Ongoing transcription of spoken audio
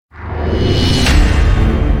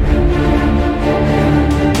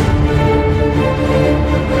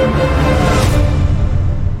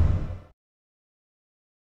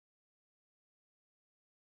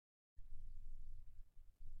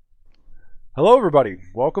Hello, everybody.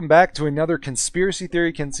 Welcome back to another Conspiracy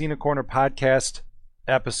Theory Cancina Corner podcast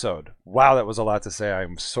episode. Wow, that was a lot to say.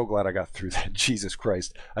 I'm so glad I got through that. Jesus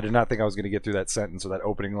Christ. I did not think I was going to get through that sentence or that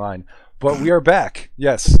opening line. But we are back.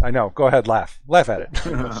 Yes, I know. Go ahead, laugh. Laugh at it.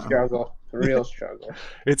 Struggle, real struggle.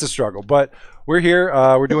 It's a struggle. But we're here.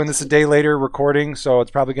 We're doing this a day later recording, so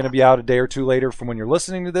it's probably going to be out a day or two later from when you're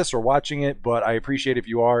listening to this or watching it. But I appreciate if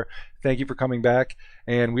you are. Thank you for coming back.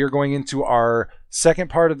 And we are going into our second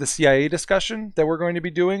part of the CIA discussion that we're going to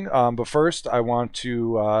be doing. But first, I want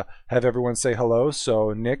to have everyone say hello.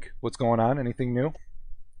 So, Nick, what's going on? Anything new?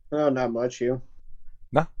 Oh, not much. You?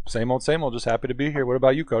 No, same old, same old. Just happy to be here. What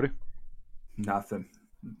about you, Cody? Nothing.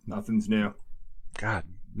 Nothing's new. God,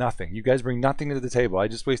 nothing. You guys bring nothing to the table. I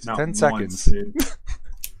just wasted Not 10 once, seconds dude.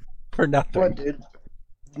 for nothing. What, dude?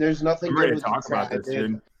 There's nothing I'm good ready to with talk the about tribe, this,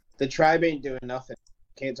 dude. The tribe ain't doing nothing.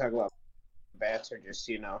 Can't talk about bats or just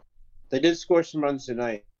they did score some runs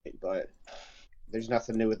tonight, but there's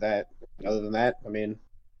nothing new with that. Other than that, I mean,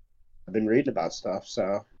 I've been reading about stuff,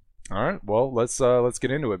 so All right, well, let's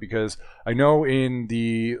get into it because I know in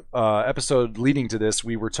the episode leading to this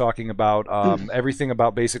we were talking about everything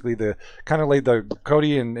about basically the kind of laid the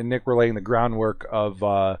Cody and Nick were laying the groundwork of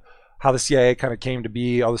how the CIA kind of came to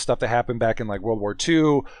be, all the stuff that happened back in like World War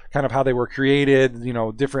II, kind of how they were created,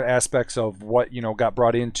 different aspects of what got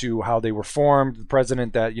brought into how they were formed, the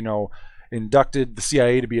president that inducted the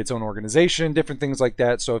CIA to be its own organization, different things like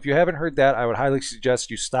that. So if you haven't heard that, I would highly suggest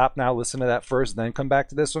you stop now, listen to that first, then come back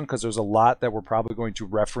to this one because there's a lot that we're probably going to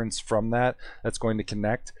reference from that's going to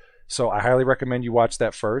connect. So I highly recommend you watch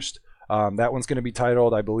that first. That one's going to be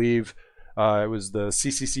titled, I believe, it was the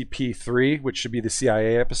CCCP 3, which should be the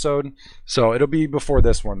CIA episode. So it'll be before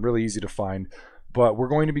this one, really easy to find. But we're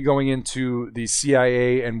going to be going into the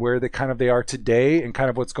CIA and where they are today and kind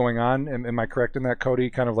of what's going on. Am I correct in that, Cody?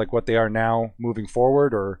 Kind of like what they are now moving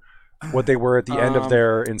forward or what they were at the end of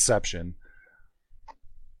their inception?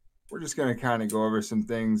 We're just going to kind of go over some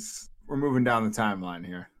things. We're moving down the timeline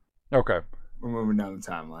here. Okay. We're moving down the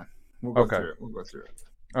timeline. We'll go through it.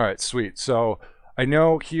 All right, sweet. So I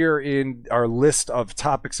know here in our list of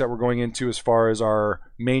topics that we're going into as far as our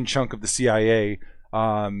main chunk of the CIA,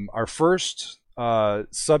 our first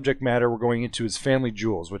subject matter we're going into is Family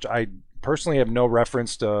Jewels, which I personally have no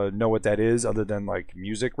reference to know what that is other than like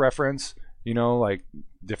music reference, like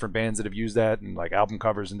different bands that have used that and like album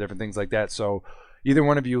covers and different things like that. So either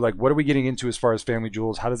one of you, like, what are we getting into as far as Family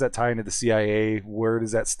Jewels? How does that tie into the CIA? Where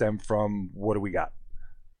does that stem from? What do we got?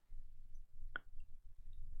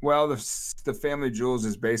 Well, the Family Jewels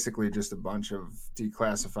is basically just a bunch of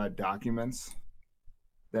declassified documents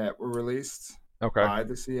that were released by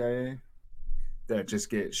the CIA that just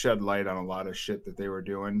get shed light on a lot of shit that they were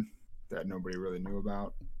doing that nobody really knew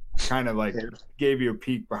about. Kind of like gave you a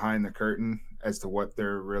peek behind the curtain as to what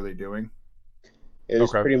they're really doing. it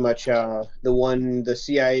was pretty much the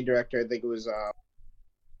CIA director. I think it was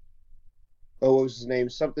what was his name?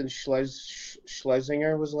 Something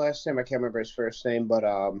Schlesinger was the last name. I can't remember his first name, but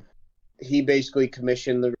he basically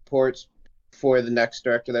commissioned the reports for the next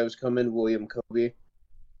director that was coming, William Kobe,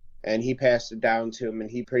 and he passed it down to him,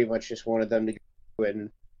 and he pretty much just wanted them to go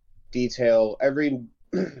and detail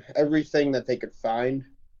everything that they could find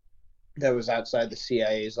that was outside the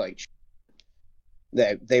CIA's like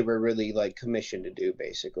that they were really like commissioned to do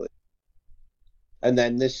basically. And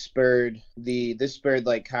then this spurred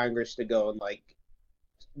like Congress to go and like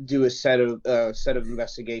do a set of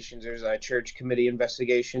investigations. There's a church committee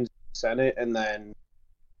investigations in the Senate, and then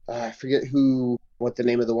I forget what the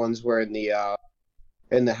name of the ones were in the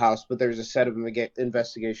House, but there's a set of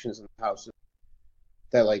investigations in the House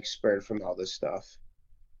that like spurred from all this stuff.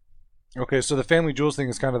 Okay, so the Family Jewels thing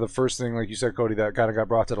is kind of the first thing, like you said, Cody, that kind of got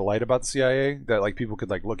brought to the light about the CIA that like people could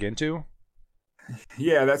like look into.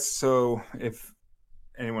 Yeah, that's so. If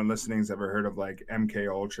anyone listening's ever heard of like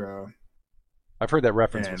MK Ultra, I've heard that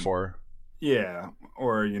reference before. Yeah,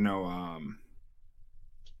 or I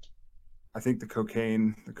think the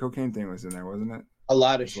cocaine thing was in there, wasn't it? A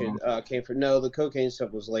lot of shit came from. No, the cocaine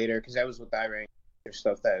stuff was later because that was with Iran or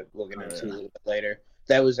stuff that we'll get into a little bit later.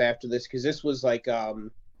 That was after this because this was like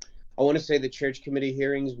I want to say the church committee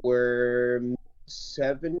hearings were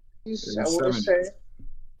 70s. I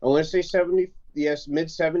want to say 70. Yes, mid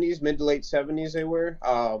 70s, mid to late 70s they were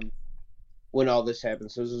when all this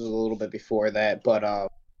happened. So this was a little bit before that, but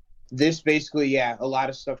this basically, a lot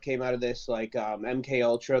of stuff came out of this, like MK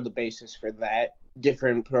Ultra, the basis for that,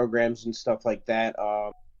 different programs and stuff like that.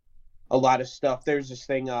 A lot of stuff. There's this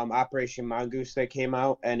thing, Operation Mongoose, that came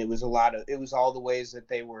out, and it was all the ways that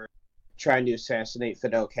they were trying to assassinate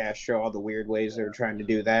Fidel Castro, all the weird ways they were trying to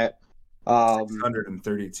do that.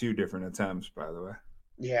 632 different attempts, by the way.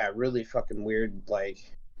 Yeah, really fucking weird. Like,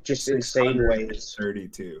 just insane ways. 632. Like, just insane ways.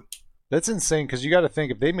 632. That's insane because you got to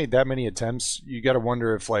think if they made that many attempts, you got to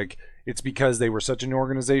wonder if like it's because they were such an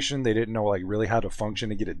organization they didn't know like really how to function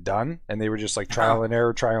to get it done, and they were just like trial and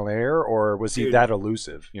error, or was he that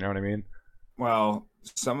elusive? You know what I mean? Well,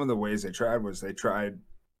 some of the ways they tried was they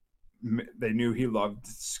knew he loved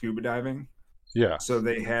scuba diving. Yeah. So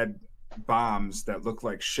they had bombs that looked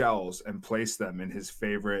like shells and placed them in his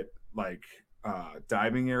favorite like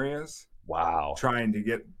diving areas. Wow. Trying to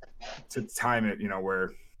get to time it,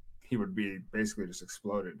 where he would be basically just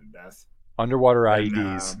exploded to death. Underwater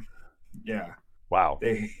IEDs. Yeah. Wow.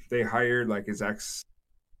 They hired like his ex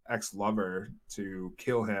lover to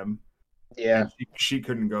kill him. Yeah. She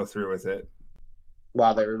couldn't go through with it.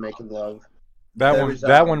 While they were making love.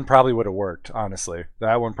 That one probably would have worked, honestly.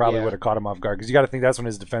 That one probably would have caught him off guard because you got to think that's when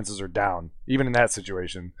his defenses are down, even in that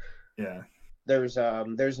situation. Yeah. There's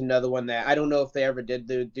another one that I don't know if they ever did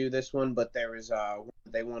do this one, but there was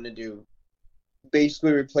they wanted to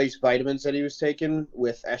basically replace vitamins that he was taking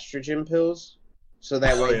with estrogen pills, so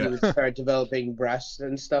that way he would start developing breasts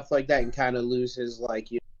and stuff like that, and kind of lose his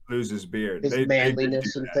lose his beard, his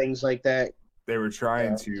manliness and things like that. They were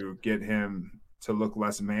trying to get him to look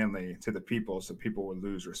less manly to the people, so people would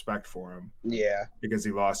lose respect for him. Yeah, because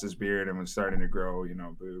he lost his beard and was starting to grow,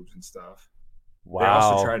 boobs and stuff. Wow. They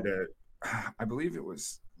also tried to, I believe it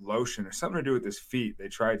was lotion or something to do with his feet. They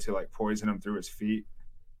tried to like poison him through his feet,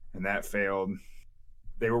 and that failed.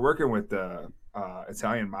 They were working with the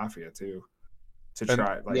Italian mafia too, to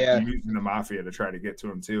try using the mafia to try to get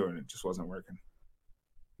to him too, and it just wasn't working.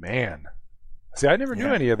 Man. See, I never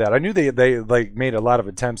knew any of that. I knew they like made a lot of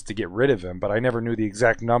attempts to get rid of him, but I never knew the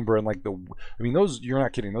exact number and like those, you're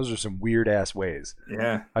not kidding, those are some weird ass ways.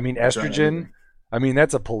 Yeah. I mean, estrogen,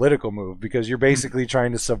 that's a political move because you're basically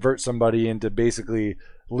trying to subvert somebody into basically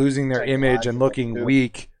losing their image and looking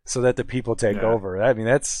weak so that the people take over. I mean,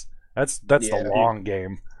 that's the long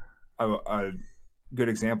game. A good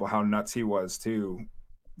example how nuts he was too.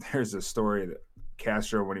 There's a story that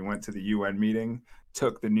Castro, when he went to the UN meeting,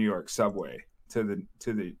 took the New York subway to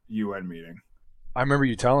the UN meeting. I remember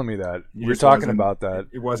you telling me that. You were talking about that.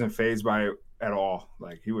 He wasn't fazed by it at all.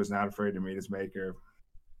 Like, he was not afraid to meet his maker.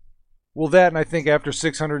 Well, that, and I think after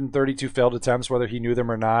 632 failed attempts, whether he knew them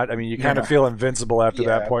or not, I mean, you kind of feel invincible after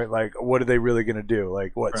that point. Like, what are they really going to do?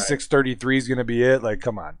 Like, what, 633 is going to be it? Like,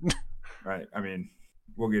 come on. Right. I mean,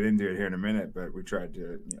 we'll get into it here in a minute, but we tried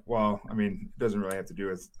to, it doesn't really have to do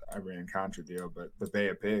with Iran-Contra deal, but the Bay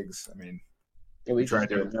of Pigs, I mean, we tried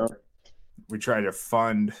to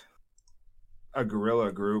fund a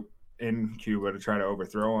guerrilla group in Cuba to try to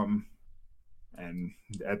overthrow him, and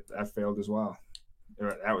that failed as well.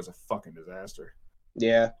 That was a fucking disaster.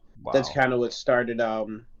 Yeah, wow. That's kind of what started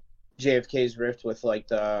JFK's rift with like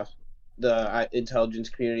the intelligence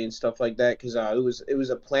community and stuff like that, because it was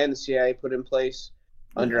a plan the CIA put in place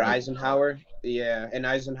under Eisenhower. Yeah, and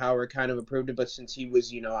Eisenhower kind of approved it, but since he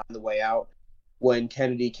was on the way out, when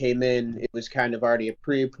Kennedy came in, it was kind of already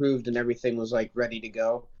pre-approved and everything was like ready to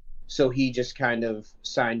go. So he just kind of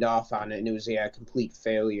signed off on it, and it was a complete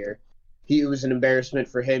failure. It was an embarrassment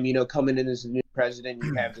for him, coming in as a new president.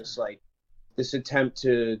 You have this attempt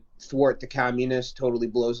to thwart the communists, totally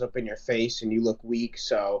blows up in your face, and you look weak.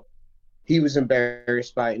 So he was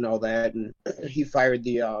embarrassed by it and all that, and he fired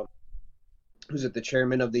the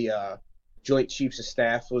chairman of the Joint Chiefs of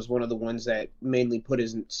Staff, was one of the ones that mainly put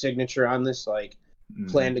his signature on this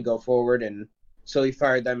plan to go forward, and so he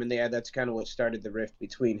fired them, and that's kind of what started the rift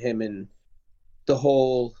between him and the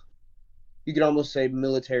whole, you could almost say,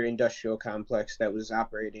 military-industrial complex that was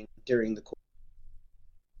operating during the.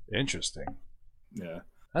 Interesting. Yeah,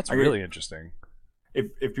 that's really interesting.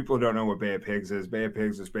 If people don't know what Bay of Pigs is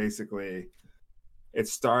basically, it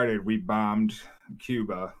started, we bombed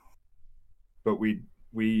Cuba, but we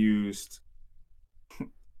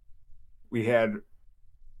had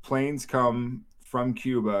planes come from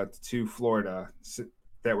Cuba to Florida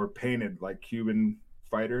that were painted like Cuban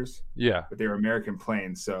fighters. Yeah. But they were American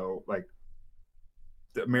planes. So like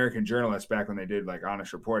the American journalists back when they did like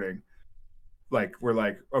honest reporting, we're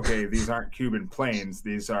like, okay, these aren't Cuban planes.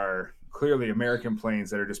 These are clearly American planes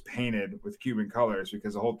that are just painted with Cuban colors,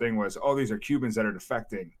 because the whole thing was, oh, these are Cubans that are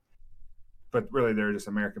defecting. But really they're just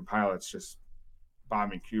American pilots just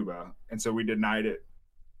bombing Cuba. And so we denied it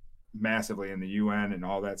massively in the UN and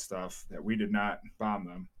all that stuff, that we did not bomb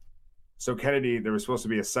them. So Kennedy, there was supposed to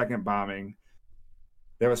be a second bombing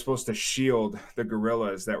that was supposed to shield the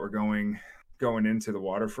guerrillas that were going into the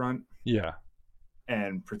waterfront. Yeah.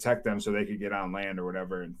 And protect them so they could get on land or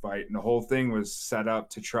whatever and fight. And the whole thing was set up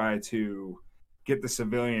to try to get the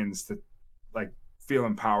civilians to feel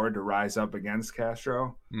empowered to rise up against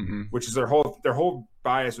Castro, mm-hmm. which is their whole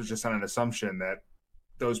bias was just on an assumption that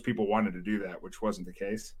those people wanted to do that, which wasn't the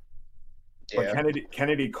case. Yeah. But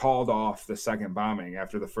Kennedy called off the second bombing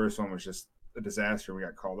after the first one was just a disaster. We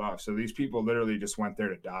got called off. So these people literally just went there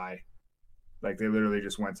to die. Like they literally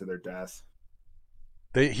just went to their death.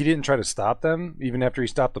 He didn't try to stop them even after he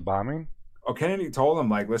stopped the bombing? Oh, Kennedy told them,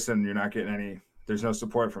 like, listen, you're not getting any, there's no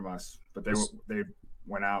support from us. But they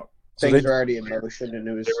went out. So things were already in motion, and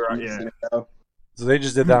it was. So they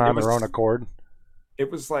just did that on their own accord? It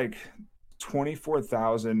was like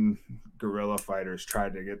 24,000 guerrilla fighters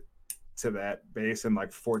tried to get to that base, and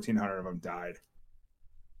like 1,400 of them died.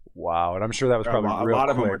 Wow, and I'm sure that was probably a lot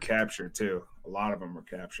of them were captured too. A lot of them were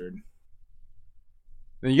captured.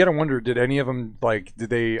 And you got to wonder, did any of them, like, did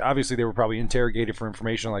they, obviously they were probably interrogated for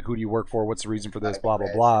information, like, who do you work for, what's the reason for this, blah,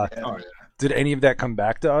 blah, blah. Oh, yeah. Did any of that come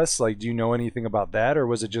back to us? Like, do you know anything about that, or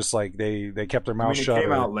was it just like they kept their mouth shut? It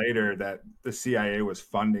came out later that the CIA was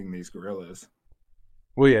funding these guerrillas.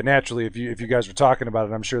 Well, yeah, naturally, if you guys were talking about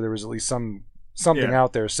it, I'm sure there was at least something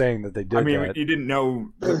out there saying that they did that. You didn't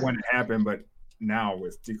know when it happened, but now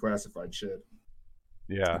with declassified shit,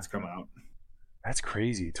 it's come out. That's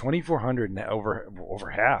crazy. 2,400, over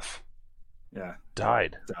half. Yeah,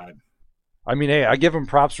 died. I mean, hey, I give them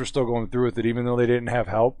props for still going through with it, even though they didn't have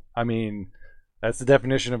help. I mean, that's the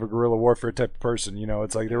definition of a guerrilla warfare type of person. You know,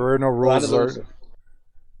 it's like there were no rules.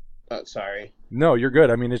 Sorry. No, you're good.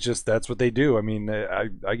 I mean, it's just that's what they do. I mean,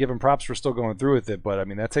 I give them props for still going through with it, but I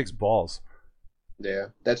mean, that takes balls. Yeah,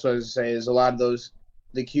 that's what I was saying. Is a lot of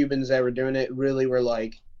the Cubans that were doing it really were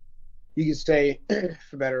like, you could say,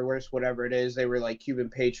 for better or worse, whatever it is, they were like Cuban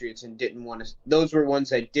patriots and didn't want to. Those were ones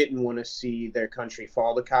that didn't want to see their country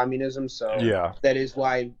fall to communism. So that is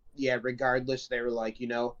why, regardless, they were like,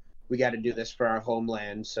 we got to do this for our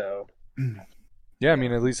homeland. So. Yeah, I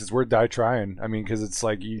mean, at least it's worth die trying. I mean, because it's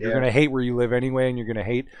like you're going to hate where you live anyway, and you're going to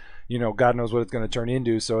hate, God knows what it's going to turn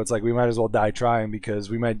into. So it's like we might as well die trying because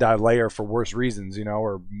we might die later for worse reasons,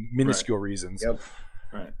 or minuscule reasons. Yep.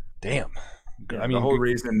 Right. Damn. Yeah, I mean, the whole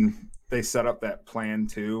reason they set up that plan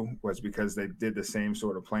too was because they did the same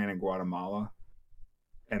sort of plan in Guatemala,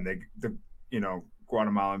 and the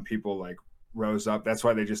Guatemalan people like rose up. That's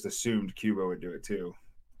why they just assumed Cuba would do it too,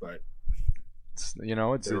 but it's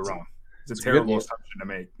wrong. It's a terrible assumption to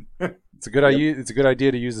make. It's a good idea. It's a good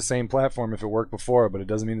idea to use the same platform if it worked before, but it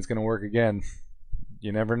doesn't mean it's going to work again.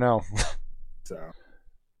 You never know. So.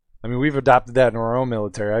 I mean, we've adopted that in our own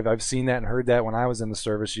military. I've seen that and heard that when I was in the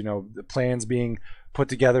service. The plans being put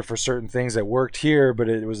together for certain things that worked here, but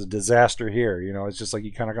it was a disaster here. It's just like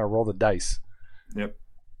you kind of got to roll the dice. Yep.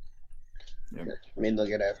 I mean,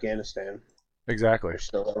 look at Afghanistan. Exactly. They're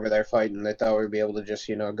still over there fighting. They thought we'd be able to just,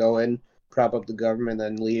 go in, prop up the government,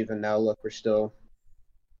 then leave, and now look, we're still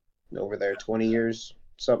over there 20 years,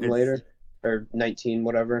 later, or 19,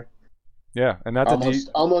 whatever. Yeah, and not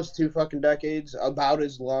almost 2 fucking decades, about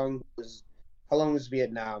as long as how long was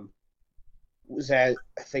Vietnam? Was that?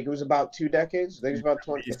 I think it was about 2 decades. I think it was about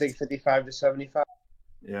 20. I think 55 to 75.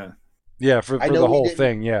 Yeah. Yeah, for the whole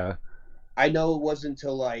thing. Yeah. I know it wasn't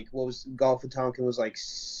until like what was Gulf of Tonkin was like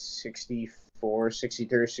 64,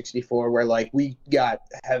 63, 64, where like we got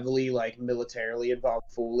heavily like militarily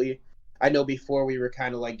involved fully. I know before we were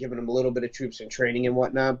kind of like giving them a little bit of troops and training and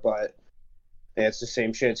whatnot, but. Yeah, it's the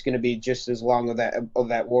same shit. It's going to be just as long of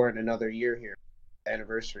that war in another year here. The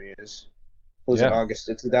anniversary is it August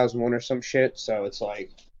of 2001 or some shit? So it's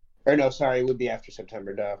like, or no, sorry, it would be after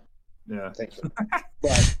September, duh. Yeah, I think so.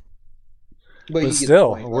 but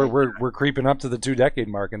still, we're creeping up to the 2-decade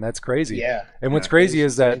mark, and that's crazy. Yeah. And what's crazy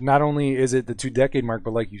is that not only is it the 2-decade mark,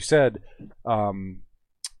 but like you said, whatchamacallit?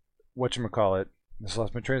 Just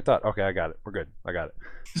lost my train of thought. Okay, I got it. We're good. I got it.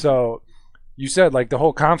 So. You said like the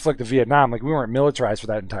whole conflict of Vietnam, like we weren't militarized for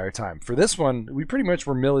that entire time. For this one, we pretty much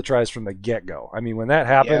were militarized from the get-go. I mean, when that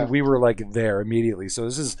happened, we were like there immediately. So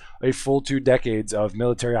this is a full 2 decades of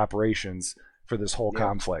military operations for this whole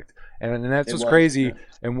conflict, and that's what's crazy. Yeah.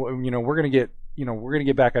 And we're gonna get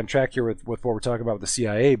back on track here with what we're talking about with the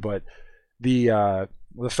CIA, but the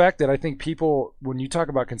fact that I think people, when you talk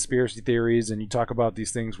about conspiracy theories and you talk about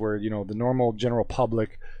these things where the normal general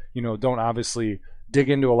public, don't obviously dig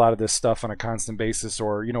into a lot of this stuff on a constant basis,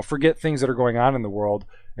 or forget things that are going on in the world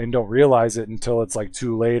and don't realize it until it's like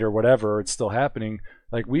too late or whatever, or it's still happening.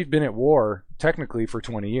 Like we've been at war technically for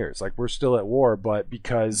 20 years. Like we're still at war, but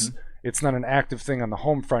because it's not an active thing on the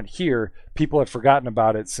home front here, people have forgotten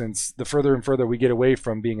about it. Since the further and further we get away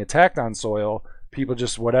from being attacked on soil, people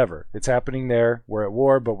just whatever, it's happening there, we're at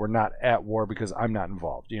war, but we're not at war because I'm not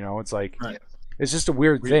involved. It's like it's just a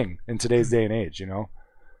weird thing in today's day and age.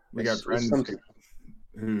 We got friends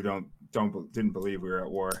who don't didn't believe we were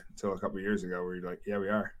at war until a couple of years ago. Where you're like, yeah, we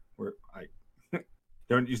are. We're like,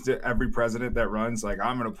 don't use every president that runs like,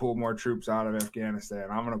 I'm going to pull more troops out of Afghanistan.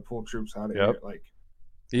 I'm going to pull troops out of here. Like,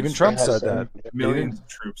 even Trump said that. Millions of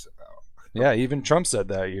troops. Yeah, even Trump said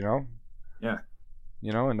that. Yeah.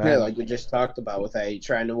 And that, like we just talked about with that,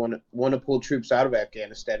 trying to want to pull troops out of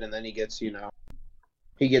Afghanistan, and then he gets,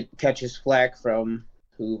 catches flack from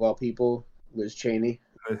who of all people, Liz Cheney.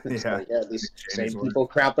 These same people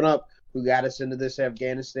cropping up who got us into this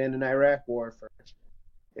Afghanistan and Iraq war first.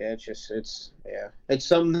 Yeah, it's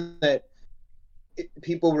something that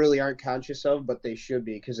people really aren't conscious of, but they should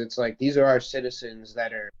be, because it's like these are our citizens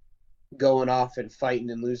that are going off and fighting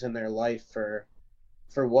and losing their life for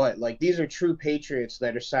what? Like, these are true patriots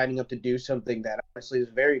that are signing up to do something that honestly is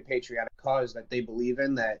a very patriotic cause that they believe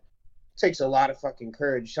in, that takes a lot of fucking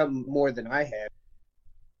courage, some more than I have.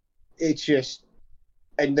 It's just,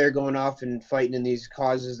 and they're going off and fighting in these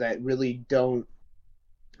causes that really don't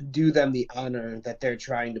do them the honor that they're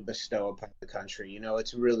trying to bestow upon the country.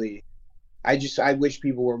 It's really, I wish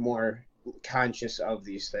people were more conscious of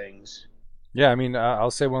these things. Yeah, I mean,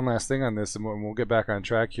 I'll say one last thing on this, and we'll get back on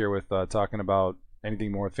track here with talking about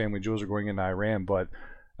anything more with Family Jewels or going into Iran. But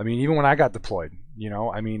I mean, even when I got deployed,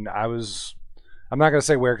 I mean, I'm not going to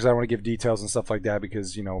say where because I don't want to give details and stuff like that,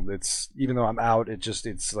 because it's, even though I'm out,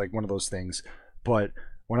 it's like one of those things. But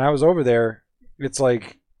when I was over there, it's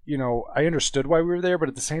like, I understood why we were there, but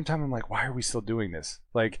at the same time, I'm like, why are we still doing this?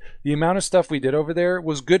 Like, the amount of stuff we did over there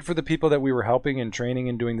was good for the people that we were helping and training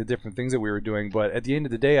and doing the different things that we were doing. But at the end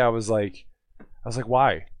of the day, I was like,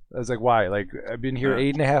 why? Like, I've been here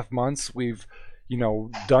 8.5 months. We've,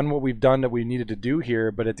 done what we've done that we needed to do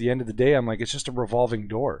here. But at the end of the day, I'm like, it's just a revolving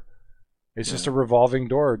door. It's just a revolving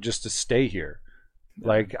door just to stay here.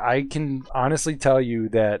 Like, I can honestly tell you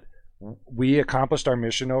that we accomplished our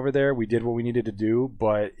mission over there. We did what we needed to do,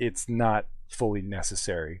 but it's not fully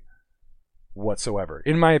necessary whatsoever,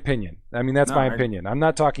 in my opinion. I mean, that's my opinion. I'm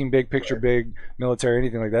not talking big picture, big military,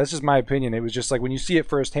 anything like that. It's just my opinion. It was just like, when you see it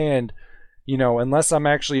firsthand, unless I'm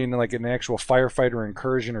actually in like an actual firefight or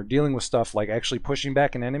incursion or dealing with stuff like actually pushing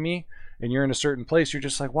back an enemy, and you're in a certain place, you're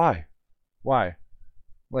just like, why?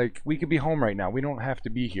 Like, we could be home right now. We don't have to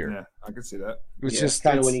be here. Yeah, I could see that. It was just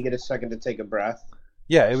kind of when you get a second to take a breath.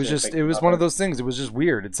 Yeah, it was one of those things. It was just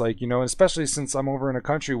weird. It's like, especially since I'm over in a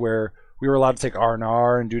country where we were allowed to take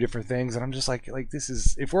R&R and do different things, and I'm just like this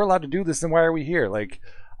is, if we're allowed to do this, then why are we here? Like,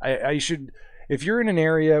 I should, if you're in an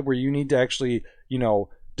area where you need to actually,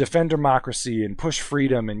 defend democracy and push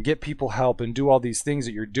freedom and get people help and do all these things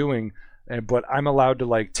that you're doing, but I'm allowed to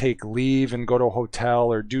like take leave and go to a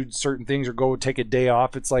hotel or do certain things or go take a day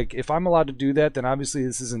off. It's like, if I'm allowed to do that, then obviously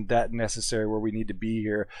this isn't that necessary where we need to be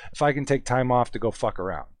here. If I can take time off to go fuck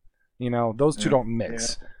around, those two don't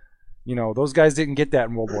mix. Those guys didn't get that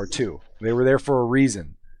in World War II. They were there for a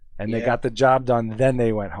reason, and they got the job done. Then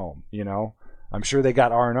they went home. I'm sure they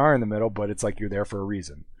got R&R in the middle, but it's like, you're there for a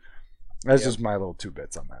reason. That's just my little 2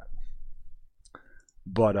 bits on that.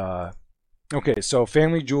 But okay, so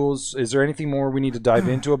Family Jewels, is there anything more we need to dive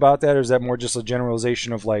into about that, or is that more just a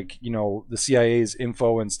generalization of like, the CIA's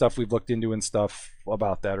info and stuff we've looked into and stuff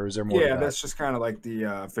about that, or is there more? Yeah, that's just kind of like the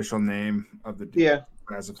official name of the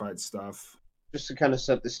classified stuff. Just to kind of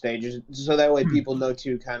set the stages, so that way people know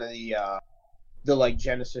too, kind of the like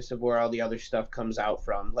genesis of where all the other stuff comes out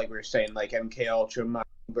from. Like we were saying, like MK Ultra,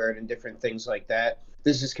 Mockingbird, and different things like that.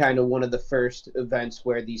 This is kind of one of the first events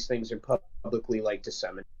where these things are publicly like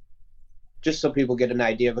disseminated. Just so people get an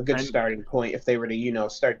idea of a good starting point if they were to,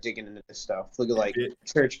 start digging into this stuff. Look at like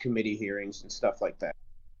church committee hearings and stuff like that.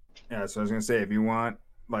 Yeah, so I was going to say, if you want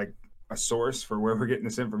like a source for where we're getting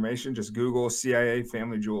this information, just Google CIA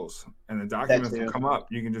Family Jewels, and the documents will come up.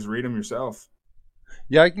 You can just read them yourself.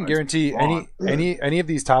 Yeah, I can guarantee any of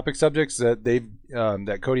these topic subjects that they've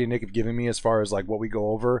that Cody and Nick have given me, as far as like what we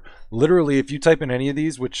go over, literally, if you type in any of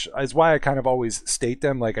these, which is why I kind of always state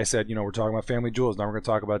them, like I said, we're talking about Family Jewels, now we're going to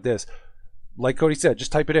talk about this. Like Cody said,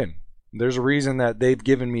 just type it in. There's a reason that they've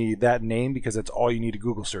given me that name, because that's all you need to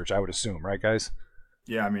Google search, I would assume, right, guys?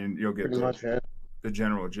 Yeah, I mean, you'll get the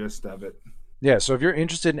general gist of it. Yeah, so if you're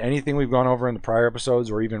interested in anything we've gone over in the prior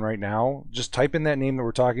episodes, or even right now, just type in that name that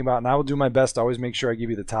we're talking about, and I will do my best to always make sure I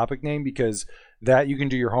give you the topic name, because that you can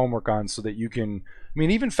do your homework on, so that you can,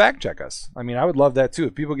 even fact check us. I would love that too.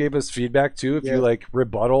 If people gave us feedback too, if you like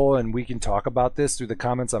rebuttal and we can talk about this through the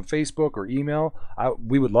comments on Facebook or email,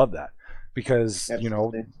 we would love that. Because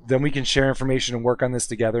then we can share information and work on this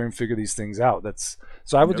together and figure these things out.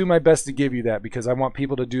 So I will do my best to give you that, because I want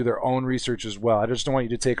people to do their own research as well. I just don't want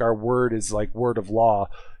you to take our word as like word of law.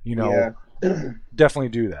 Definitely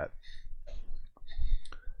do that.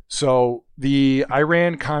 So the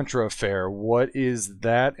Iran-Contra affair, what is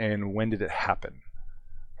that and when did it happen?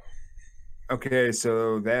 Okay,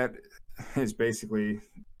 so that is basically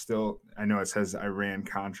still, I know it says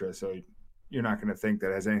Iran-Contra, so you're not going to think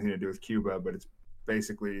that has anything to do with Cuba, but it's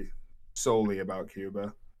basically solely about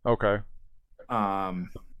Cuba. Okay. I'm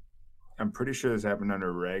pretty sure this happened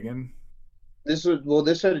under Reagan. This had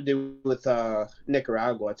to do with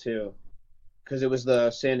Nicaragua too, because it was the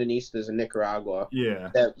Sandinistas in Nicaragua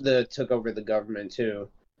that took over the government too.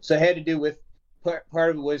 So it had to do with part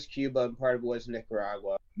of it was Cuba and part of it was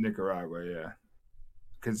Nicaragua. Nicaragua, yeah.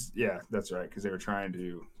 Because that's right. Because they were trying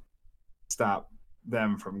to stop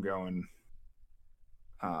them from going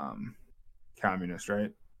communist,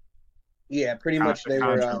 right? Yeah, pretty much.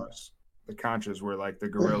 The Contras were like the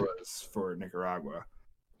guerrillas for Nicaragua.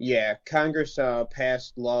 Yeah, Congress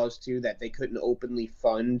passed laws too that they couldn't openly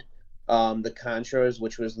fund the Contras,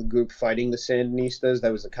 which was the group fighting the Sandinistas.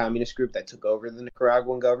 That was the communist group that took over the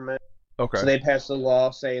Nicaraguan government. Okay. So they passed a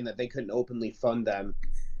law saying that they couldn't openly fund them.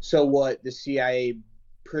 So what the CIA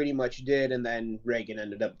pretty much did, and then Reagan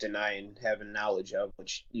ended up denying having knowledge of,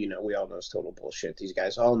 which, we all know is total bullshit. These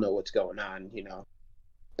guys all know what's going on,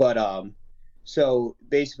 But so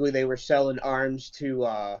basically they were selling arms to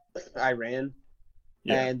Iran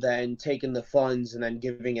and then taking the funds and then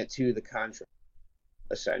giving it to the Contra,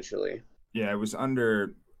 essentially. Yeah, it was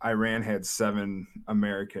under Iran had 7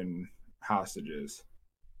 American hostages.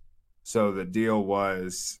 So the deal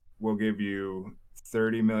was, we'll give you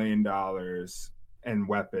 $30 million and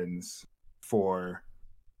weapons for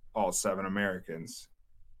all 7 Americans,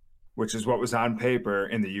 which is what was on paper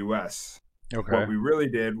in the U.S. Okay. What we really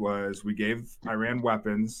did was we gave Iran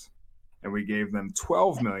weapons and we gave them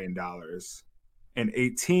 $12 million and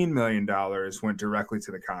 $18 million went directly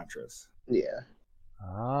to the Contras. Yeah.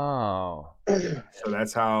 Oh. So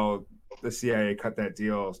that's how the CIA cut that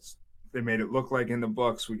deal. They made it look like in the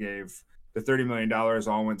books we gave the $30 million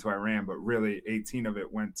all went to Iran, but really 18 of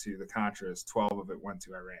it went to the Contras, 12 of it went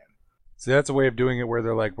to Iran. So that's a way of doing it where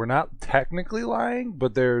they're like, we're not technically lying,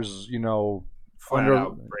 but there's, flat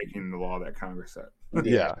out breaking the law that Congress said.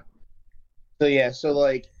 Yeah. So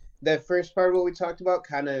like that first part of what we talked about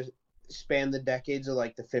kind of spanned the decades of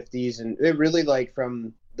like the 50s, and it really like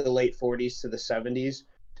from the late 40s to the 70s,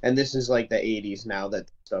 and this is like the 80s now that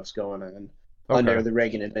stuff's going on under the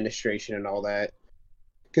Reagan administration and all that.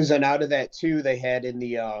 Because then out of that too, they had in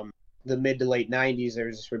the mid to late 90s, there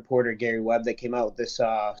was this reporter, Gary Webb, that came out with this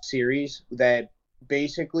series that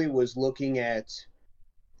basically was looking at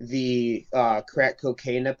the crack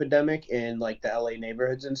cocaine epidemic in like the LA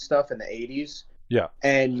neighborhoods and stuff in the 80s. Yeah.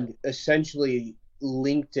 And essentially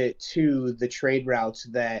linked it to the trade routes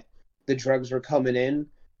that the drugs were coming in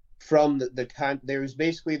from there was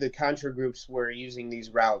basically the Contra groups were using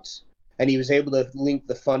these routes, and he was able to link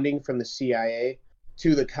the funding from the CIA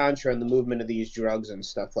to the Contra and the movement of these drugs and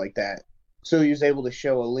stuff like that. So he was able to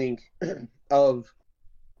show a link of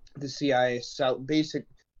the CIA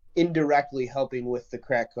indirectly helping with the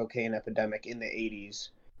crack cocaine epidemic in the 80s,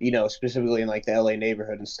 specifically in like the LA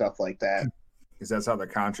neighborhood and stuff like that. Because that's how the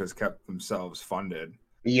Contras kept themselves funded.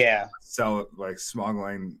 Yeah.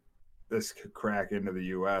 Smuggling this crack into the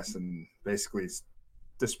U.S. and basically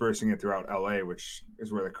dispersing it throughout L.A., which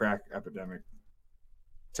is where the crack epidemic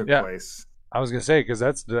took place. I was gonna say, because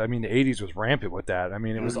the 80s was rampant with that. I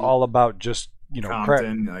mean, it was all about just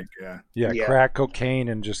Compton, crack, crack, cocaine,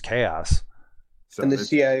 and just chaos. So and the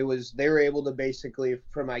CIA they were able to basically,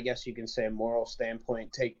 from I guess you can say a moral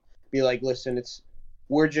standpoint, be like, listen,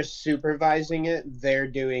 we're just supervising it. They're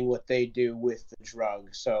doing what they do with the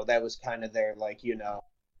drug. So that was kind of their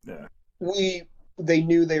they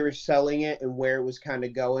knew they were selling it and where it was kind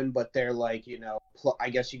of going, but they're like, I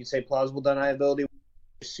guess you could say plausible deniability.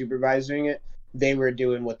 Supervising it, they were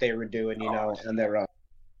doing what they were doing, on their own.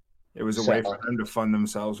 It was a way for them to fund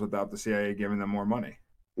themselves without the CIA giving them more money.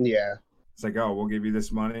 Yeah. It's like, we'll give you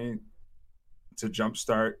this money to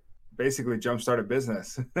jumpstart a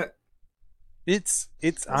business. It's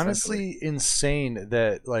honestly insane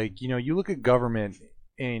that, like, you look at government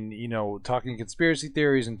and, talking conspiracy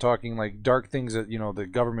theories and talking like dark things that, the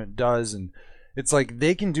government does. And it's like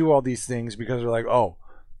they can do all these things because they're like,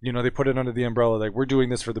 they put it under the umbrella, like, we're doing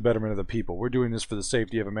this for the betterment of the people. We're doing this for the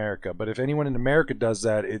safety of America. But if anyone in America does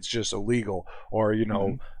that, it's just illegal or,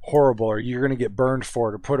 horrible, or you're going to get burned for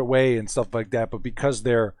it or put away and stuff like that. But because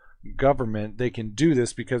they're government, they can do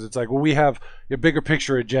this because it's like, well, we have a bigger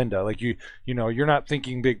picture agenda. Like, you're not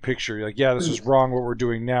thinking big picture. You're like, yeah, this is wrong what we're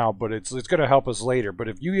doing now, but it's going to help us later. But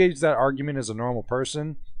if you use that argument as a normal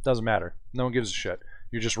person, doesn't matter. No one gives a shit.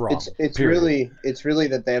 You're just wrong. It's really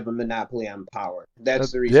that they have a monopoly on power.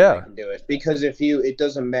 That's the reason yeah. they can do it. Because it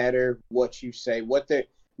doesn't matter what you say,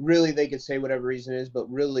 they could say whatever reason is,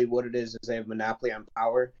 but really what it is they have monopoly on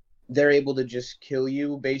power. They're able to just kill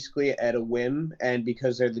you basically at a whim, and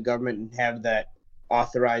because they're the government and have that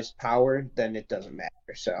authorized power, then it doesn't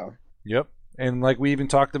matter. So. Yep. And like we even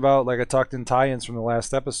talked about, like I talked in tie-ins from the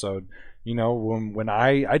last episode, you know, when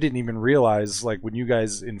I didn't even realize, like when you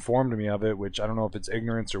guys informed me of it, which I don't know if it's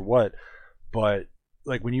ignorance or what, but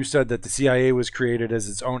like when you said that the CIA was created as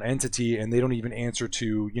its own entity and they don't even answer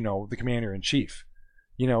to, you know, the commander in chief.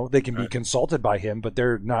 You know, they can be consulted by him, but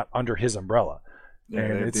they're not under his umbrella. Yeah,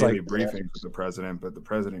 and it's daily briefings with the president, but the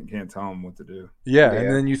president can't tell him what to do. Yeah,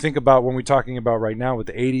 and then you think about when we're talking about right now with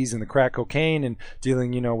the 80s and the crack cocaine and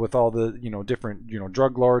dealing, you know, with all the, you know, different, you know,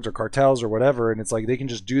 drug lords or cartels or whatever, and it's like they can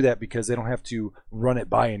just do that because they don't have to run it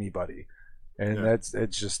by anybody. And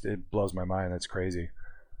it blows my mind. That's crazy.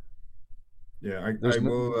 Yeah,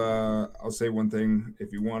 I'll say one thing.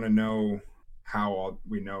 If you want to know how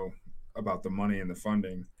we know about the money and the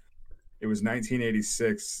funding, it was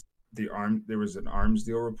 1986. There was an arms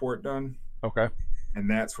deal report done. Okay. And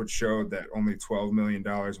that's what showed that only $12 million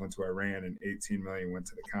went to Iran and $18 million went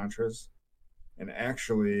to the Contras. And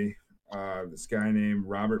actually, this guy named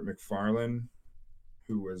Robert McFarlane,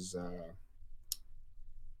 who was I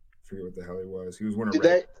forget what the hell he was. He was one of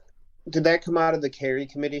Did that come out of the Kerry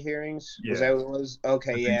committee hearings? Yeah. Was that what it was?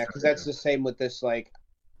 Okay, yeah, because that's the same with this. Like,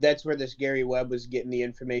 that's where this Gary Webb was getting the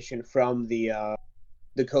information from the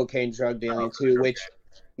cocaine drug dealing too, which.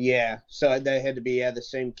 Yeah, so that had to be the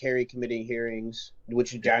same Kerry committee hearings,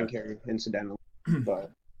 which is John Kerry, incidentally, but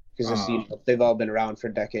because they've all been around for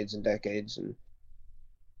decades and decades. And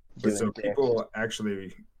so people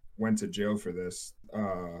actually went to jail for this.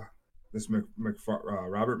 Robert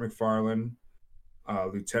McFarlane,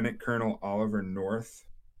 Lieutenant Colonel Oliver North,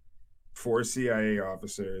 4 CIA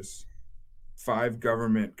officers, 5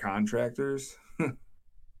 government contractors,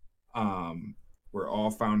 were all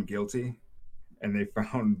found guilty. And they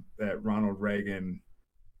found that Ronald Reagan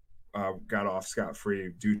got off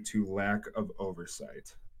scot-free due to lack of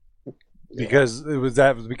oversight. Because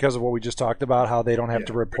because of what we just talked about, how they don't have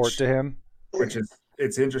to report to him.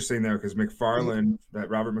 It's interesting though, because that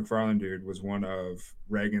Robert McFarlane dude was one of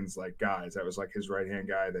Reagan's like guys. That was like his right-hand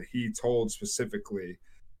guy that he told specifically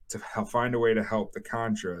to find a way to help the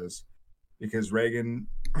Contras, because Reagan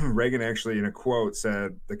actually in a quote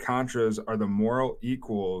said the Contras are the moral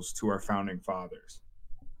equals to our founding fathers.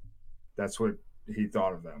 That's what he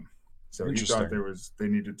thought of them. So he thought they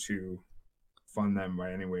needed to fund them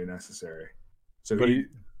by any way necessary. So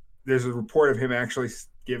there's a report of him actually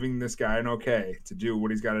giving this guy an okay to do what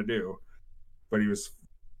he's got to do, but he was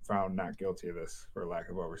found not guilty of this for lack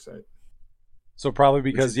of oversight. So probably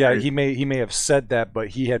because he may have said that, but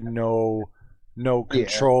he had no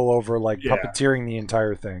control over puppeteering the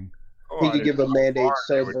entire thing. He could give a mandate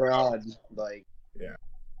so broad,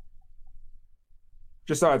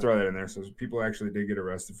 Just thought I'd throw that in there. So people actually did get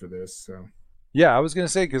arrested for this. So yeah, I was gonna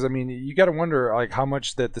say, because I mean, you got to wonder like how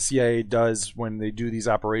much that the CIA does when they do these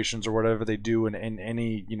operations or whatever they do in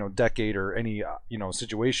any decade or any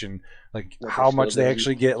situation, like how much they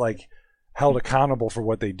actually get like held accountable for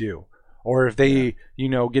what they do. Or if they,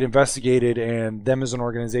 get investigated and them as an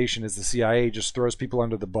organization, as the CIA, just throws people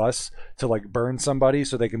under the bus to like burn somebody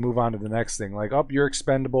so they can move on to the next thing. Like, oh, you're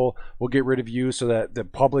expendable. We'll get rid of you so that the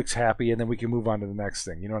public's happy and then we can move on to the next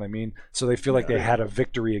thing. You know what I mean? So they feel like they had a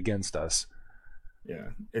victory against us. Yeah.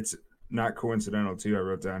 It's not coincidental, too. I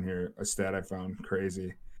wrote down here a stat I found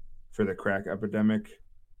crazy for the crack epidemic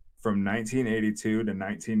from 1982 to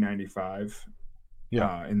 1995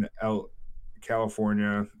 in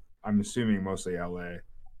California. I'm assuming mostly LA,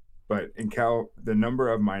 but in the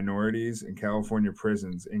number of minorities in California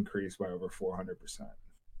prisons increased by over 400%.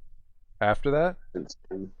 After that?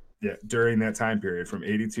 Yeah, during that time period from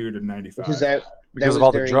 82 to 95. Because of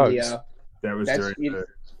all the drugs. That was during the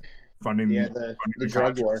funding. Yeah, the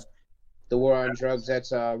drug war. The war on drugs,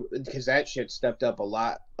 that's because that shit stepped up a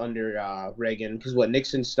lot under Reagan, because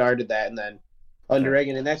Nixon started that, and then under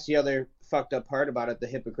Reagan, and that's the other fucked up part about it, the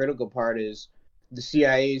hypocritical part is the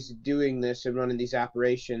CIA's doing this and running these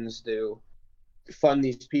operations to fund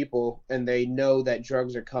these people, and they know that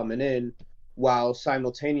drugs are coming in, while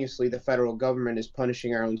simultaneously the federal government is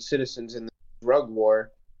punishing our own citizens in the drug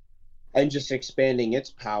war and just expanding its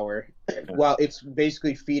power, while it's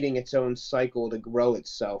basically feeding its own cycle to grow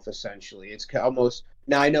itself, essentially. It's almost,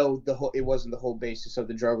 now I know it wasn't the whole basis of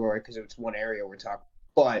the drug war because it's one area we're talking,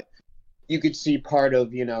 but you could see part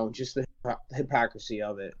of, just the hypocrisy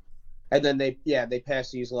of it. And then they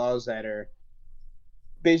pass these laws that are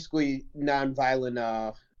basically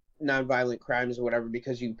nonviolent crimes or whatever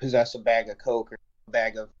because you possess a bag of coke or a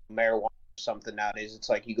bag of marijuana or something nowadays. It's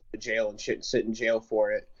like you go to jail and shit and sit in jail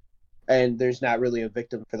for it, and there's not really a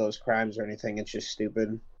victim for those crimes or anything. It's just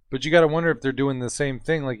stupid. But you got to wonder if they're doing the same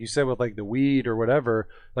thing, like you said, with like the weed or whatever.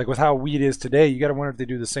 Like with how weed is today, you got to wonder if they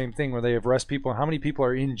do the same thing where they arrest people. How many people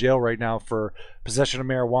are in jail right now for possession of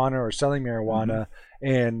marijuana or selling marijuana?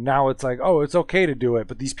 And now it's like, oh, it's okay to do it,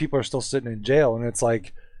 but these people are still sitting in jail. And it's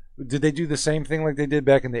like, did they do the same thing like they did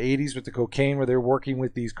back in the 80s with the cocaine, where they're working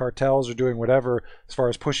with these cartels or doing whatever as far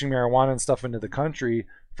as pushing marijuana and stuff into the country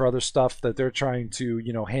for other stuff that they're trying to,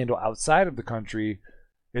 handle outside of the country?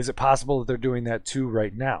 Is it possible that they're doing that too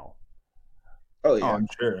right now? Oh yeah, I'm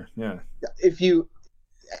sure. Yeah.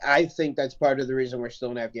 I think that's part of the reason we're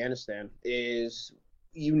still in Afghanistan is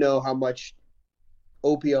how much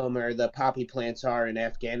opium or the poppy plants are in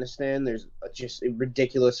Afghanistan. There's just a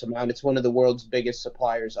ridiculous amount. It's one of the world's biggest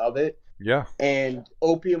suppliers of it. Yeah. And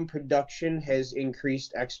opium production has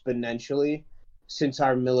increased exponentially since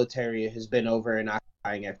our military has been over and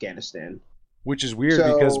occupying Afghanistan. Which is weird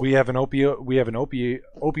because we have an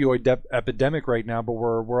opioid epidemic right now, but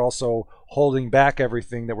we're also holding back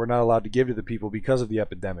everything that we're not allowed to give to the people because of the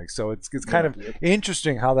epidemic. So it's kind of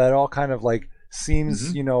interesting how that all kind of like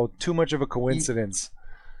seems too much of a coincidence.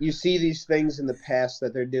 You see these things in the past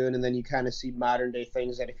that they're doing, and then you kind of see modern day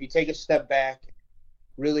things that if you take a step back,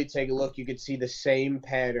 really take a look, you could see the same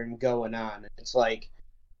pattern going on. It's like,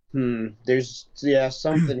 there's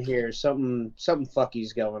something here, something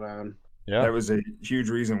fucky's going on. Yeah. That was a huge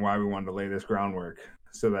reason why we wanted to lay this groundwork,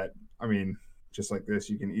 so that, just like this,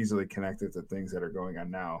 you can easily connect it to things that are going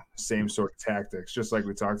on now. Same sort of tactics, just like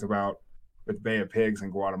we talked about with Bay of Pigs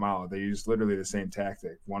in Guatemala. They used literally the same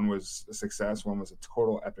tactic. One was a success, one was a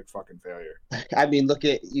total epic fucking failure.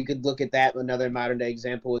 You could look at that. Another modern day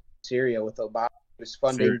example with Syria with Obama, who was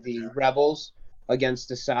funding the rebels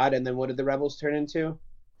against Assad, and then what did the rebels turn into?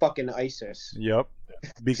 Fucking ISIS. Yep.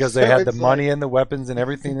 Because they had the money and the weapons and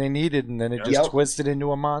everything they needed, and then it just twisted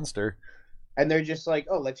into a monster. And they're just like,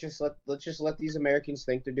 oh, let's just let these Americans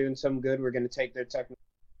think they're doing some good. We're going to take their technology.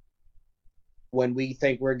 When we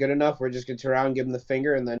think we're good enough, we're just going to turn around, give them the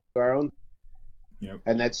finger, and then do our own. Yep.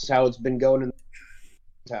 And that's how it's been going in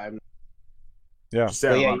the time. Yeah.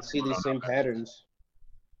 But yeah, you see these same patterns.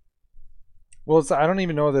 Well, I don't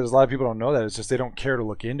even know that a lot of people don't know that. It's just they don't care to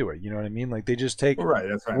look into it. You know what I mean? Like they just take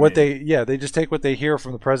that's they just take what they hear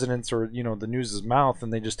from the president's or the news's mouth,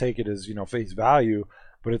 and they just take it as face value.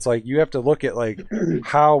 But it's like you have to look at like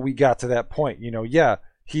how we got to that point.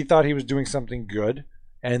 He thought he was doing something good,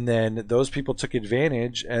 and then those people took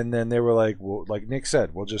advantage, and then they were like, well, like Nick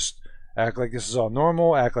said, we'll just act like this is all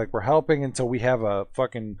normal, act like we're helping until we have a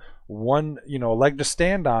fucking one leg to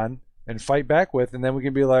stand on and fight back with, and then we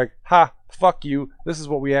can be like, ha, fuck you, this is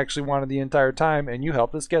what we actually wanted the entire time, and you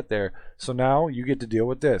helped us get there, so now you get to deal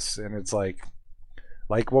with this. And it's like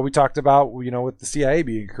what we talked about with the CIA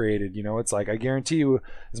being created. It's like, I guarantee you,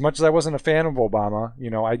 as much as I wasn't a fan of Obama,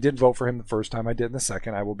 I did vote for him the first time, I did in the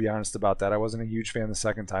second. I will be honest about that. I wasn't a huge fan the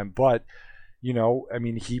second time, but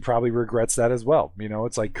he probably regrets that as well.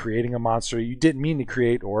 It's like creating a monster you didn't mean to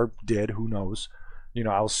create, or did, who knows.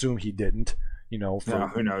 I'll assume he didn't. No,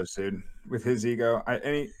 who knows, dude? With his ego,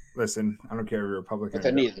 listen, I don't care if you're Republican. With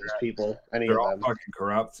any of these people, they're all fucking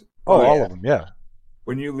corrupt. Oh, all of them, yeah.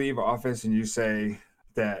 When you leave office and you say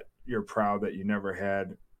that you're proud that you never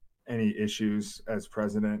had any issues as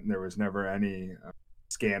president, and there was never any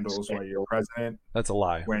scandals while you're president, that's a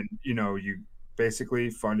lie. When you basically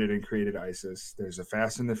funded and created ISIS. There's a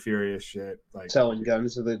Fast and the Furious shit, like selling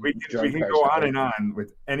guns to the. We can go on and on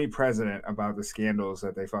with any president about the scandals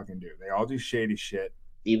that they fucking do. They all do shady shit.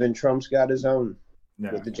 Even Trump's got his own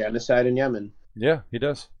with the genocide in Yemen. Yeah, he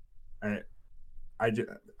does.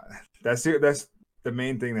 That's the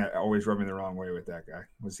main thing that always rubbed me the wrong way with that guy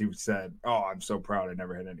was he said, "Oh, I'm so proud I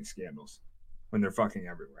never had any scandals," when they're fucking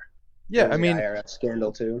everywhere. Yeah, I mean, IRS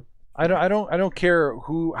scandal too. I don't care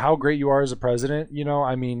how great you are as a president.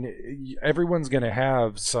 Everyone's gonna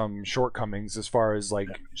have some shortcomings as far as like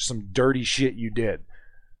some dirty shit you did.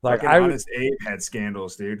 Like Honest Abe had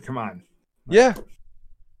scandals, dude. Come on. Yeah,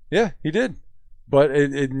 he did. But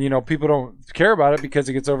people don't care about it because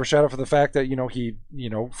it gets overshadowed for the fact that he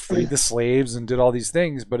freed the slaves and did all these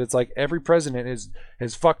things. But it's like every president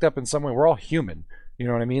is fucked up in some way. We're all human. You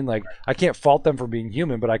know what I mean? Like, I can't fault them for being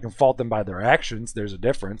human, but I can fault them by their actions. There's a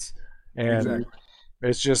difference. And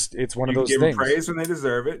it's one of those things. You can give them praise when they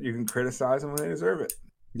deserve it. You can criticize them when they deserve it.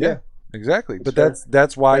 Yeah, exactly. But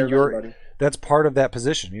that's why that's part of that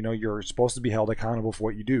position. You're supposed to be held accountable for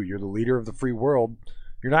what you do. You're the leader of the free world.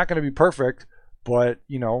 You're not going to be perfect, but,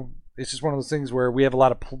 it's just one of those things where we have a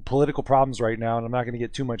lot of political problems right now, and I'm not going to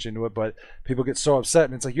get too much into it, but people get so upset,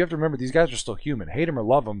 and it's like, you have to remember, these guys are still human. Hate them or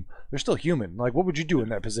love them, they're still human. Like, what would you do in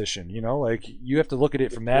that position? You know, like, you have to look at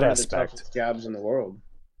it from that aspect. One of the toughest jobs in the world.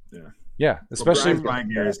 Yeah, especially my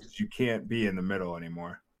gear is you can't be in the middle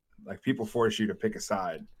anymore. Like, people force you to pick a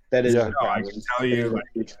side. That is a problem. I can tell you, like,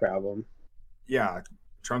 a huge problem. Yeah,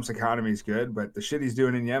 Trump's economy is good, but the shit he's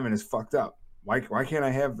doing in Yemen is fucked up. Why can't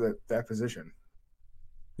I have that position?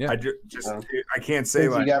 Yeah, I can't say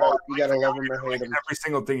like you gotta love him or hate him. Every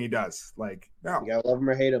single thing he does, like, no, you gotta love him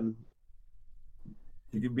or hate him.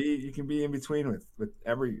 You can be in between with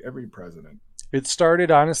every president. It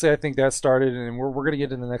started, honestly, I think that started, and we're going to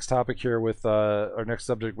get into the next topic here with our next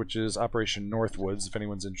subject, which is Operation Northwoods, if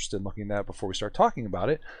anyone's interested in looking at that before we start talking about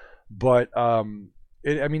it. But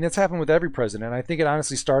it's happened with every president. I think it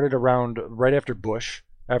honestly started around right after Bush.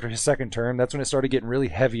 After his second term, that's when it started getting really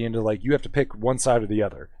heavy into, like, you have to pick one side or the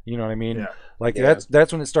other. You know what I mean? Yeah. Like,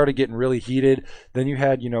 that's when it started getting really heated. Then you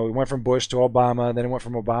had, it went from Bush to Obama, then it went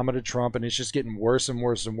from Obama to Trump, and it's just getting worse and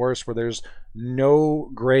worse and worse, where there's no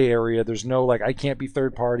gray area. There's no, like, I can't be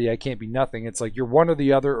third party, I can't be nothing. It's like, you're one or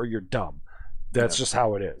the other or you're dumb. That's just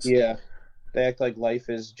how it is. Yeah. They act like life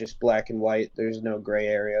is just black and white. There's no gray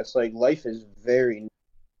area. It's like, life is very,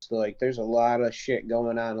 like, there's a lot of shit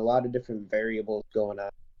going on, a lot of different variables going on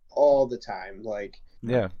all the time. Like,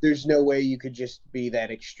 yeah, there's no way you could just be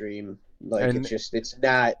that extreme. Like, it's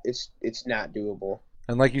not doable.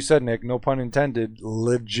 And like you said, Nick, no pun intended,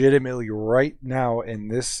 legitimately right now in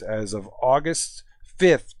this, as of August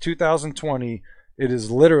 5th, 2020, it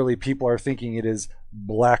is literally, people are thinking it is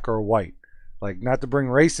black or white. Like, not to bring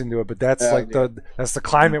race into it, but that's that's the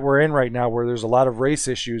climate we're in right now, where there's a lot of race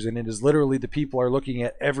issues, and it is literally, the people are looking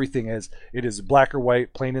at everything as it is black or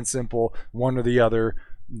white, plain and simple, one or the other.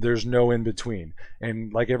 There's no in between.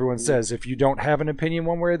 And like everyone says, if you don't have an opinion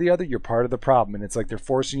one way or the other, you're part of the problem. And it's like they're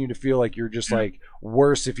forcing you to feel like you're just like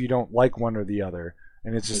worse if you don't like one or the other.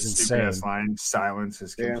 And it's just insane. Line, silence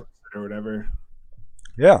is complicit or whatever.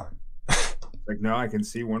 Yeah. Like, no, I can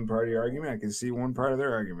see one part of your argument. I can see one part of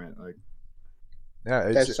their argument. Like,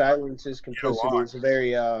 yeah, that silence is complicity. It's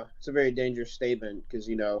a very dangerous statement, because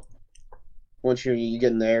once you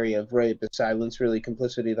get in the area of rape, is silence really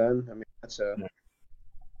complicity? Then that's a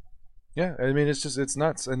Yeah, I mean, it's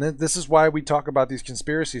nuts. And then this is why we talk about these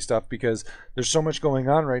conspiracy stuff, because there's so much going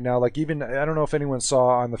on right now. Like, even, I don't know if anyone saw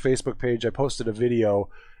on the Facebook page, I posted a video.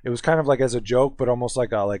 It was kind of like as a joke, but almost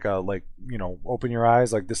like open your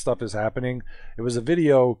eyes, like, this stuff is happening. It was a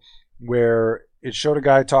video where it showed a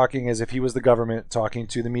guy talking as if he was the government, talking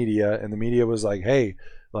to the media, and the media was like, hey,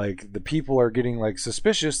 like, the people are getting, like,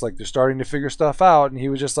 suspicious, like, they're starting to figure stuff out. And he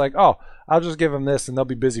was just like, oh, I'll just give them this and they'll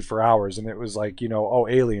be busy for hours. And it was like, oh,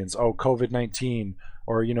 aliens, oh, COVID-19,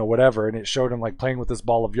 or whatever. And it showed him, like, playing with this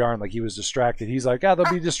ball of yarn, like he was distracted. He's like, they'll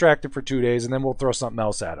be distracted for 2 days and then we'll throw something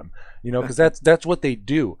else at them, because that's what they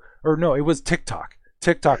do. Or no, it was TikTok.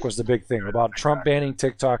 TikTok was the big thing about Trump banning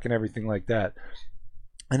TikTok and everything like that.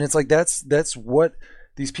 And it's like, that's what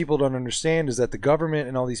these people don't understand, is that the government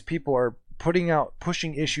and all these people are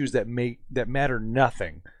pushing issues that matter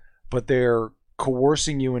nothing, but they're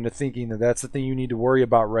coercing you into thinking that that's the thing you need to worry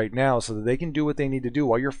about right now, so that they can do what they need to do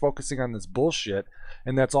while you're focusing on this bullshit.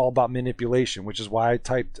 And that's all about manipulation, which is why I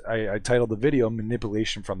titled the video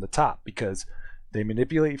 "Manipulation from the Top," because they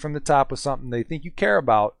manipulate you from the top with something they think you care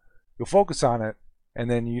about. You'll focus on it, and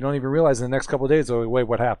then you don't even realize in the next couple of days, oh wait,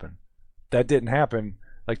 what happened? That didn't happen.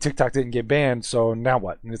 Like, TikTok didn't get banned, so now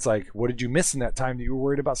what? And it's like, what did you miss in that time that you were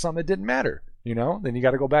worried about something that didn't matter? Then you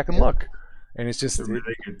got to go back and look. And it's just a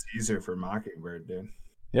really good teaser for Mockingbird, dude.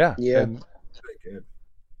 Yeah. And good.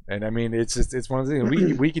 And I mean, it's one of the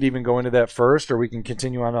things. We could even go into that first, or we can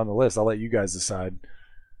continue on the list. I'll let you guys decide.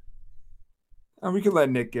 We could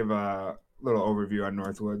let Nick give a little overview on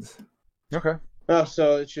Northwoods. Okay. Oh,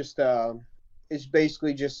 so it's just it's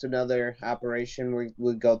basically just another operation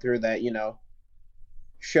we go through that,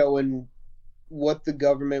 showing what the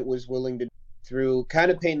government was willing to do, through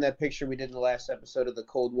kind of painting that picture we did in the last episode of the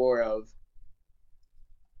Cold War of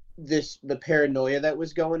the paranoia that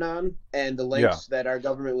was going on and the lengths that our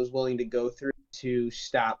government was willing to go through to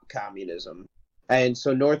stop communism. And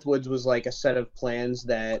so Northwoods was like a set of plans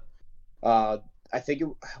that I think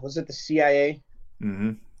was the CIA?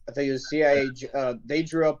 Mm-hmm. I think it was CIA. They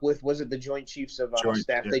drew up with, was it the Joint Chiefs of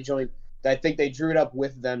Staff? Yeah. I think they drew it up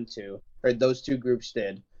with them too, or those two groups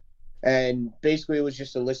did. And basically it was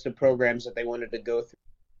just a list of programs that they wanted to go through,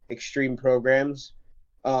 extreme programs,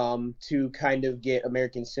 to kind of get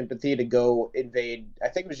American sympathy to go invade. I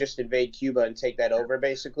think it was just invade Cuba and take that over,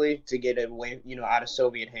 basically, to get it away, out of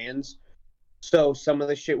Soviet hands. So some of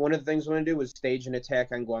the shit, one of the things we want to do was stage an attack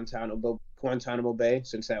on Guantanamo Bay,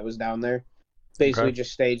 since that was down there. Basically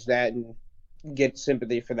just stage that and get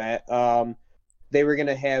sympathy for that. They were going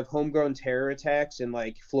to have homegrown terror attacks in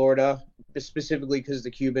like Florida, specifically because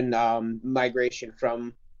the Cuban migration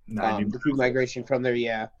from there.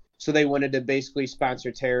 Yeah. So they wanted to basically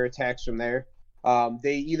sponsor terror attacks from there.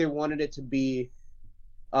 They either wanted it to be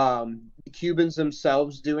the Cubans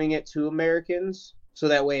themselves doing it to Americans, so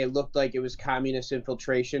that way it looked like it was communist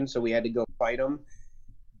infiltration, so we had to go fight them,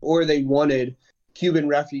 or they wanted Cuban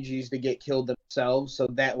refugees to get killed themselves, so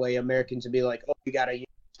that way Americans would be like, oh, we gotta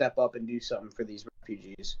step up and do something for these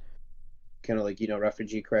refugees. Kind of like,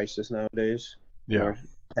 refugee crisis nowadays. Yeah.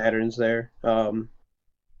 Patterns there.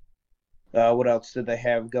 What else did they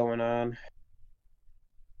have going on?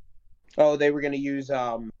 Oh, they were going to use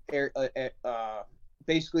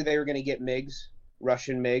basically they were going to get MiGs,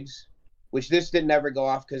 Russian MiGs, which this didn't ever go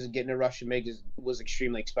off because getting a Russian MiG was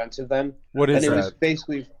extremely expensive then. What is that? And it was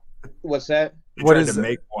basically, what's that? They tried to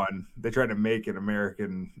make one. They tried to make an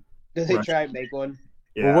American. Did they try and make one?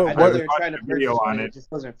 Yeah, I know they were trying to purchase one. It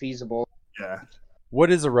just wasn't feasible. Yeah.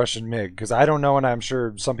 What is a Russian MiG? Because I don't know, and I'm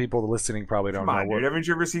sure some people listening probably don't know. Dude, haven't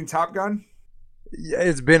you ever seen Top Gun? Yeah,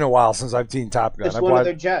 it's been a while since I've seen Top Gun. It's one of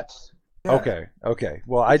their jets. Yeah. Okay.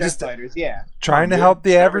 Well, I just fighters, yeah. Trying to help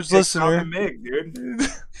the average listener. MiG, dude.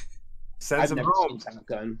 I've never seen Top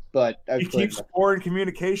Gun, but he keeps foreign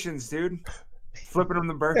communications, dude. Flipping them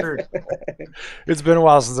the bird. It's been a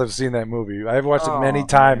while since I've seen that movie. I've watched it many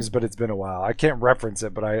times, but it's been a while. I can't reference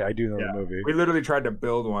it, but I do know the movie. We literally tried to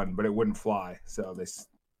build one, but it wouldn't fly.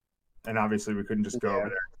 And obviously we couldn't just go over there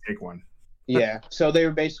and take one. Yeah, so they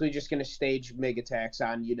were basically just going to stage MiG attacks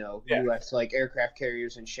on, U.S. like aircraft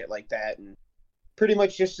carriers and shit like that, and pretty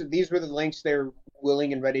much just these were the links they're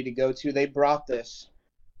willing and ready to go to. They brought this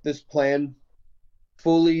plan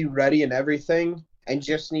fully ready and everything, and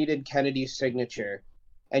just needed Kennedy's signature.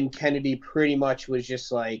 And Kennedy pretty much was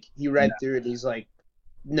just like, he read through it, and he's like,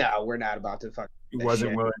 no, we're not about to fuck. He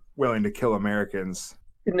wasn't willing to kill Americans.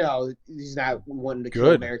 No, he's not wanting to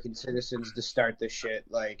kill American citizens to start this shit.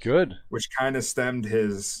 Like, which kind of stemmed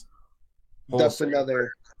his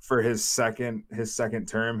for his second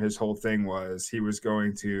term. His whole thing was he was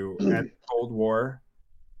going to end the Cold War,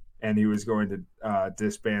 and he was going to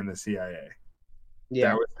disband the CIA.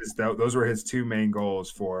 Yeah, those were his two main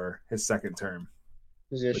goals for his second term.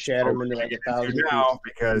 Just shatter him into like 1,000 now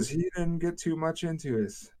because he didn't get too much into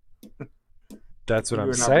his. That's what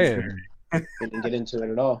I'm saying. Didn't get into it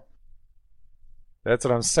at all. That's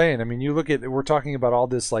what I'm saying. I mean, we're talking about all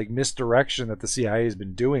this like misdirection that the CIA has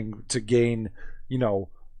been doing to gain,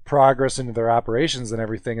 progress into their operations and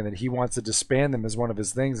everything, and then he wants to disband them as one of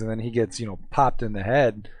his things, and then he gets, popped in the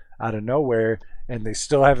head out of nowhere, and they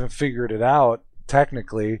still haven't figured it out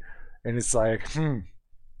technically, and it's like, from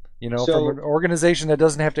an organization that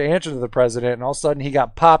doesn't have to answer to the president, and all of a sudden he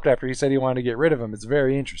got popped after he said he wanted to get rid of him. It's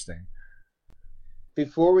very interesting.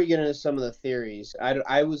 Before we get into some of the theories,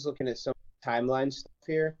 I was looking at some timeline stuff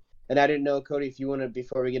here, and I didn't know, Cody, if you want to,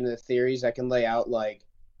 before we get into the theories, I can lay out like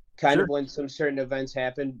kind of when some certain events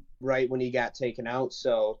happened right when he got taken out.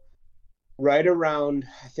 So right around,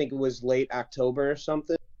 I think it was late October or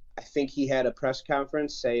something, I think he had a press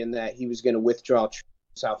conference saying that he was going to withdraw from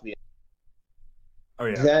South Vietnam. Oh,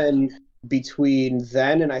 yeah. Then between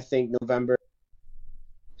then and I think November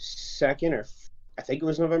 2nd, or I think it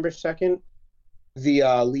was November 2nd, the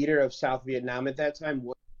leader of South Vietnam at that time,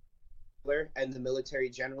 and the military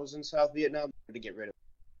generals in South Vietnam wanted to get rid of him.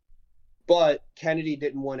 But Kennedy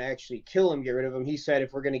didn't want to actually kill him, get rid of him. He said,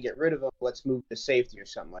 if we're going to get rid of him, let's move to safety or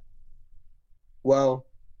something like that. Well,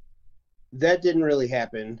 that didn't really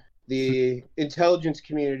happen. The intelligence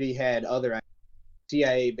community had other ideas.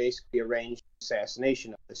 CIA basically arranged the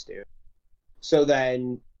assassination of this dude. So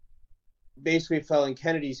then basically it fell in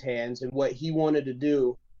Kennedy's hands, and what he wanted to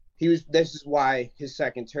do, this is why his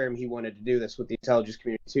second term he wanted to do this with the intelligence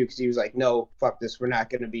community too, because he was like, no, fuck this, we're not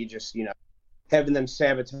going to be just having them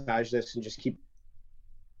sabotage this and just keep.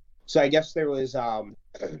 So I guess there was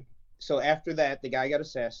so after that the guy got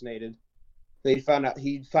assassinated. He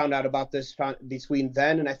found out about this between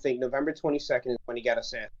then and I think November 22nd is when he got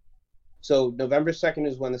assassinated. So November 2nd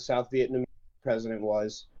is when the South Vietnamese president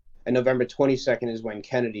was, and November 22nd is when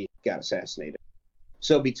Kennedy got assassinated.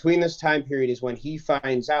 So between this time period is when he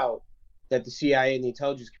finds out that the CIA and the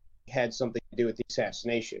intelligence community had something to do with the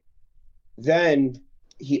assassination. Then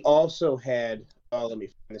he also had, let me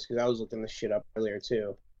find this because I was looking this shit up earlier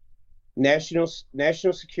too. National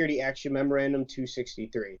Security Action Memorandum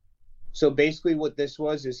 263. So basically what this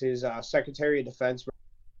was is his Secretary of Defense,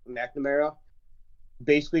 McNamara,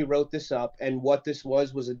 basically wrote this up, and what this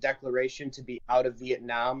was a declaration to be out of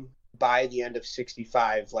Vietnam by the end of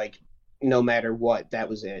 65, like no matter what, that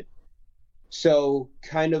was it. So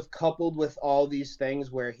kind of coupled with all these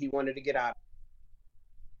things where he wanted to get out,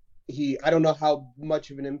 I don't know how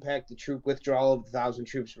much of an impact the troop withdrawal of 1,000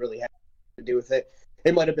 troops really had to do with it.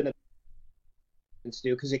 It might have been a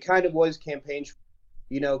because it kind of was campaign,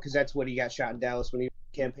 because that's what he got shot in Dallas when he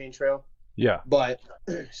campaign trail. Yeah. But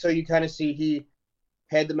so you kind of see he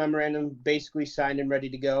had the memorandum basically signed and ready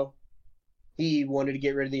to go. He wanted to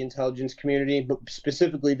get rid of the intelligence community, but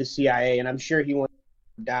specifically the CIA, and I'm sure he wanted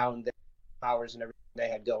down the powers and everything they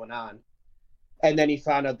had going on. And then he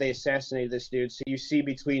found out they assassinated this dude. So you see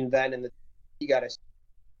between then and you got a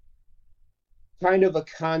kind of a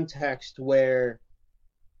context where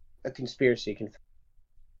a conspiracy can.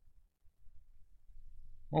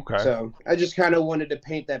 Okay. So I just kind of wanted to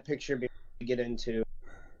paint that picture before we get into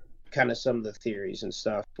kind of some of the theories and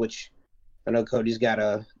stuff, which I know Cody's got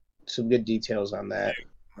some good details on that.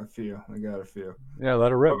 I got a few. Yeah,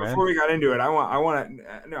 let her rip, man. Before we got into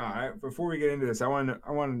it, before we get into this, I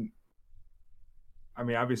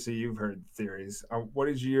mean, obviously you've heard theories. What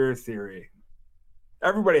is your theory?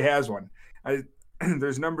 Everybody has one.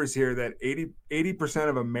 There's numbers here that 80%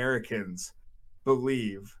 of Americans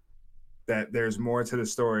believe that there's more to the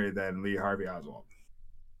story than Lee Harvey Oswald.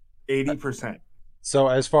 80%. So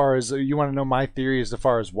as far as you want to know my theory as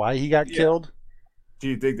far as why he got killed? Do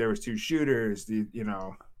you think there was two shooters?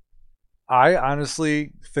 I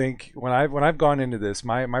honestly think when I've gone into this,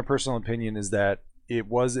 my personal opinion is that it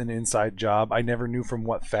was an inside job. I never knew from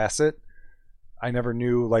what facet. I never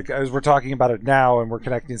knew, like, as we're talking about it now and we're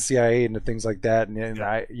connecting CIA into things like that, and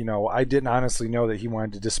I didn't honestly know that he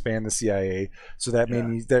wanted to disband the CIA, so that made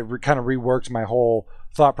me kind of reworked my whole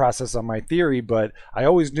thought process on my theory. But I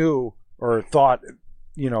always knew or thought,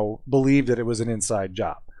 believed that it was an inside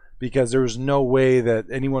job, because there was no way that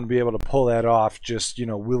anyone would be able to pull that off just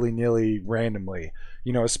willy-nilly randomly,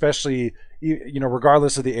 especially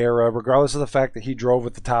regardless of the era, regardless of the fact that he drove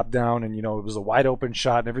with the top down and it was a wide open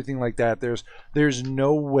shot and everything like that. There's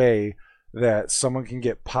no way that someone can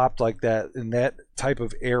get popped like that in that type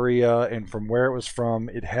of area, and from where it was from,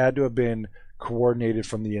 it had to have been coordinated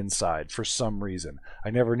from the inside for some reason.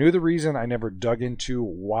 I never knew the reason. I never dug into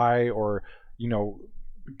why, or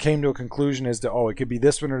came to a conclusion as to, it could be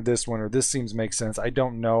this one, or this seems to make sense. I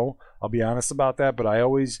don't know, I'll be honest about that, but I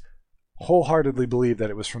always wholeheartedly believe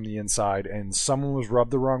that it was from the inside and someone was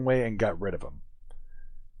rubbed the wrong way and got rid of him,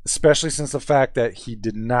 especially since the fact that he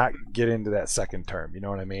did not get into that second term. You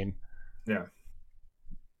know what I mean? Yeah.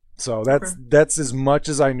 So that's as much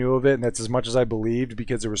as I knew of it, and that's as much as I believed,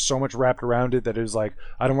 because there was so much wrapped around it that it was like,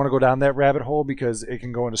 I don't want to go down that rabbit hole because it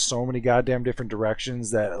can go into so many goddamn different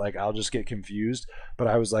directions that, like, I'll just get confused. But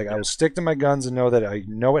I was like, I will stick to my guns and know that I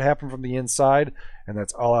know it happened from the inside, and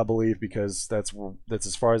that's all I believe, because that's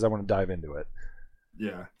as far as I want to dive into it.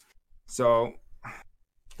 Yeah. So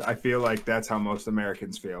I feel like that's how most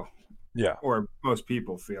Americans feel. Yeah. Or most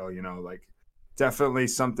people feel, like definitely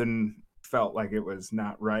something felt like it was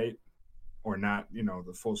not right, or not,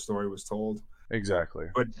 the full story was told. Exactly.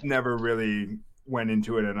 But never really went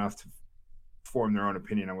into it enough to form their own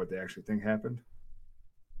opinion on what they actually think happened.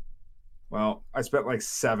 Well, I spent like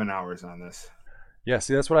 7 hours on this. Yeah,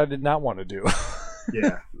 see, that's what I did not want to do.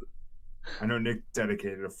 Yeah. I know Nick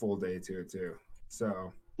dedicated a full day to it too.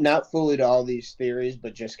 So not fully to all these theories,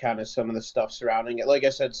 but just kind of some of the stuff surrounding it. Like I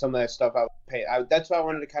said, some of that stuff that's why I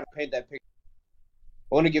wanted to kind of paint that picture.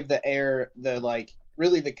 I want to give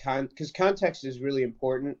because context is really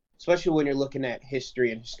important, especially when you're looking at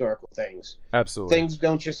history and historical things. Absolutely. Things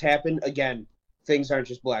don't just happen. Again, things aren't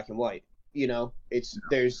just black and white.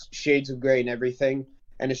 There's shades of gray and everything.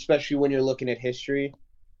 And especially when you're looking at history,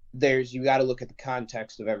 you got to look at the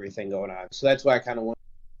context of everything going on. So that's why I kind of want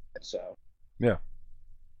that. So. Yeah.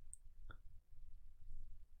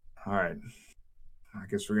 All right. I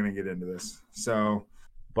guess we're going to get into this. So.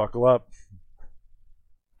 Buckle up.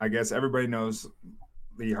 I guess everybody knows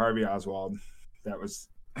Lee Harvey Oswald. That was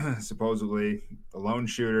supposedly the lone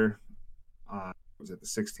shooter. Was at the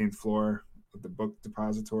 16th floor of the book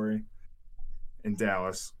depository in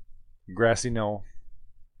Dallas. Grassy Knoll.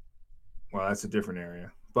 Well, that's a different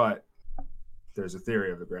area, but there's a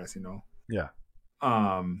theory of the Grassy Knoll. Yeah.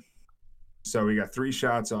 So we got 3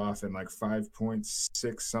 shots off in like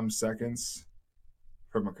 5.6 some seconds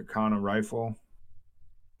from a Kakana rifle,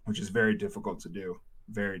 which is very difficult to do.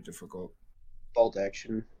 Very difficult. Bolt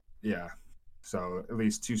action. Yeah. So at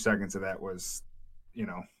least 2 seconds of that was,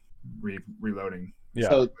 reloading.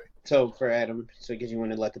 Yeah. So for Adam, because you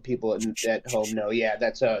want to let the people at home know,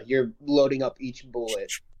 that's you're loading up each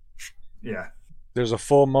bullet. Yeah. There's a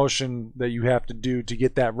full motion that you have to do to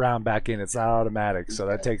get that round back in. It's not automatic, so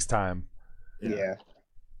that takes time. Yeah.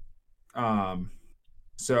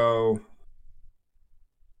 So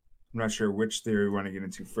I'm not sure which theory we want to get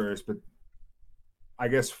into first, but I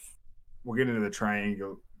guess we'll get into the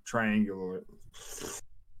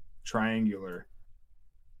triangular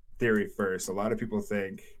theory first. A lot of people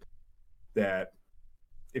think that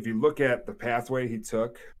if you look at the pathway he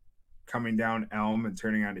took coming down Elm and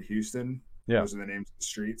turning onto Houston, those are the names of the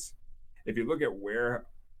streets. If you look at where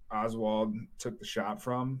Oswald took the shot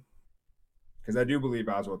from, because I do believe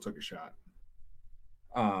Oswald took a shot.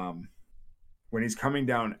 When he's coming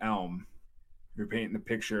down Elm, you're painting the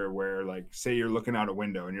picture where, like, say you're looking out a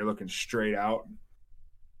window and you're looking straight out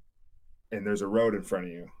and there's a road in front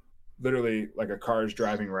of you. Literally, like a car is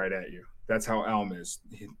driving right at you. That's how Elm is.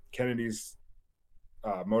 Kennedy's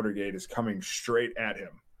motorcade is coming straight at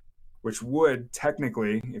him, which would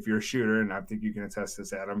technically, if you're a shooter, and I think you can attest to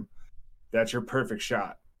this, Adam, that's your perfect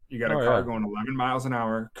shot. You got a car going 11 miles an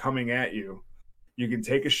hour coming at you. You can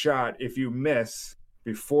take a shot. If you miss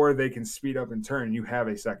before they can speed up and turn, you have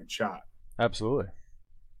a second shot. Absolutely.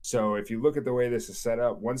 So if you look at the way this is set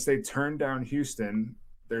up, once they turn down Houston,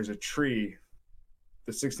 there's a tree.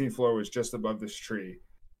 The 16th floor was just above this tree.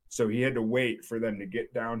 So he had to wait for them to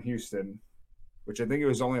get down Houston, which I think it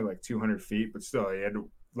was only like 200 feet, but still, he had to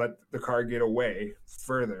let the car get away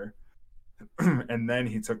further. And then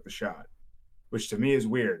he took the shot, which to me is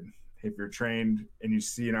weird. If you're trained and you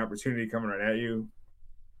see an opportunity coming right at you,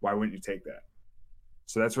 why wouldn't you take that?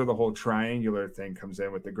 So that's where the whole triangular thing comes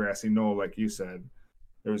in with the grassy knoll, like you said.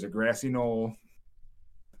 There was a grassy knoll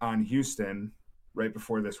on Houston right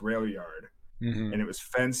before this rail yard, and it was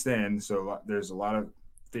fenced in. So there's a lot of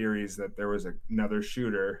theories that there was another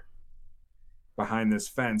shooter behind this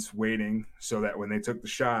fence waiting so that when they took the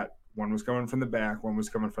shot, one was coming from the back, one was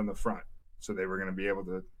coming from the front. So they were going to be able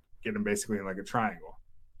to get them basically in like a triangle.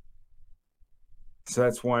 So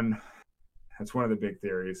that's one of the big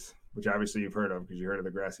theories, which obviously you've heard of because you heard of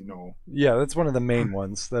the grassy knoll. Yeah, that's one of the main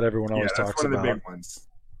ones that everyone always talks about. That's one of the big ones.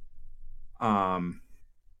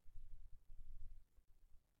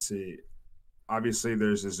 Let's see. Obviously,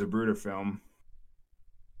 there's a Zapruder film.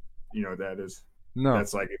 You know what that is? No.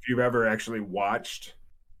 That's like, if you've ever actually watched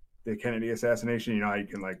the Kennedy assassination, you know how you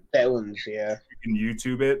can, like, that one's, yeah, you can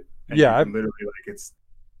YouTube it. And yeah, you can literally, like,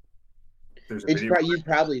 there's a video. You've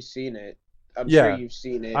probably seen it. I'm sure you've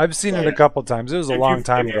seen it. I've seen it a couple times. It was a long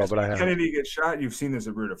time ago, but I haven't. Kennedy gets shot. You've seen the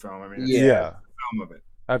Zapruder film. I mean, it's a film of it.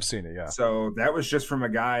 I've seen it. Yeah. So that was just from a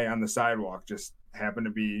guy on the sidewalk, just happened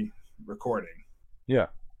to be recording. Yeah.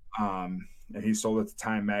 And he sold it to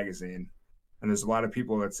Time magazine. And there's a lot of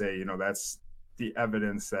people that say, you know, that's the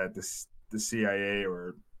evidence that the CIA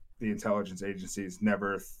or the intelligence agencies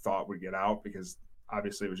never thought would get out, because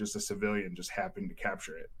obviously it was just a civilian just happened to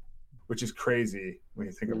capture it, which is crazy when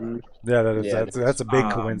you think about it. Yeah, that's a big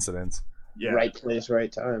coincidence. Yeah. Right place,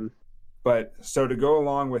 right time. But so to go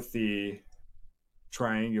along with the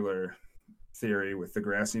triangular theory with the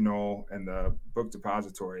grassy knoll and the book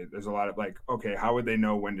depository, there's a lot of, like, okay, how would they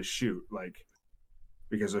know when to shoot? Like,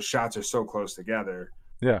 because those shots are so close together.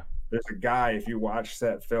 Yeah. There's a guy, if you watch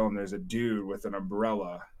that film, there's a dude with an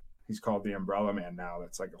umbrella. He's called the Umbrella Man now.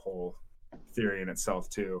 That's like a whole theory in itself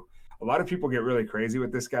too. A lot of people get really crazy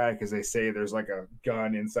with this guy because they say there's like a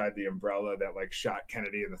gun inside the umbrella that like shot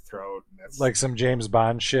Kennedy in the throat. And that's like some James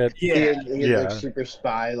Bond shit. Yeah. Like super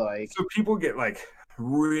spy, like. So people get like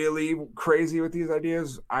really crazy with these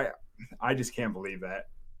ideas. I just can't believe that.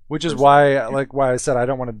 Which is why I said I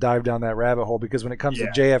don't want to dive down that rabbit hole, because when it comes to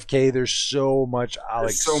JFK, there's so much.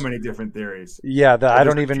 There's so many different theories. Yeah, that I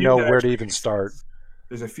don't even know where to even start.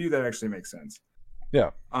 There's a few that actually make sense. Yeah.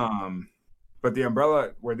 But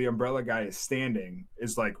where the umbrella guy is standing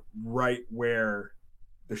is like right where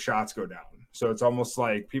the shots go down. So it's almost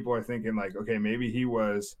like people are thinking like, okay, maybe he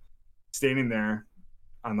was standing there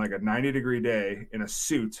on like a 90-degree day in a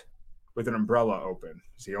suit with an umbrella open.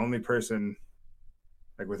 He's the only person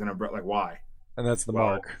like with an umbrella. Like, why? And that's the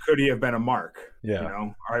mark. Could he have been a mark? Yeah. You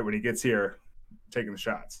know, all right, when he gets here, taking the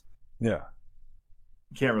shots. Yeah.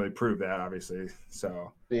 You can't really prove that, obviously.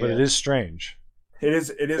 So, but it is strange. It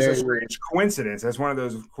is a strange coincidence. That's one of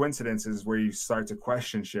those coincidences where you start to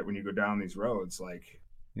question shit when you go down these roads. Like,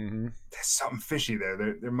 there's something fishy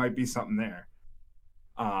there. There might be something there.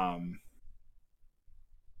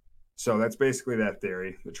 So that's basically that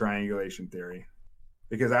theory, the triangulation theory,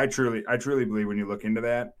 because I truly believe when you look into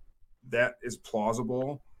that, that is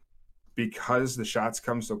plausible because the shots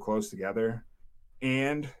come so close together,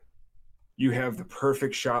 and you have the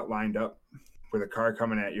perfect shot lined up with a car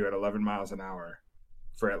coming at you at 11 miles an hour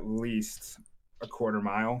for at least a quarter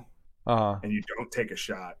mile. and you don't take a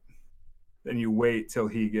shot, then you wait till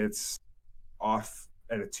he gets off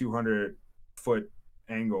at a 200-foot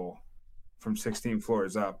angle from 16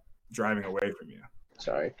 floors up, driving away from you.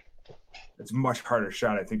 Sorry. It's a much harder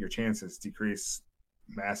shot. I think your chances decrease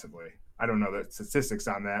massively. I don't know the statistics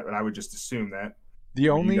on that, but I would just assume that. You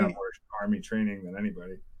got more Army training than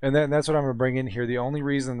anybody. And that's what I'm going to bring in here. The only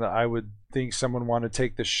reason that I would think someone want to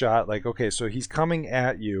take the shot, like, okay, so he's coming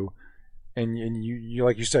at you, and you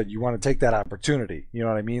like you said, you want to take that opportunity. You know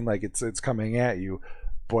what I mean? Like it's coming at you.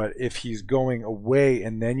 But if he's going away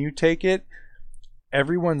and then you take it,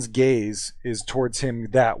 everyone's gaze is towards him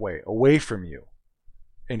that way, away from you.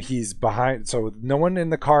 And he's behind, so no one in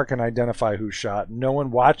the car can identify who shot. No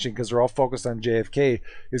one watching, because they're all focused on JFK,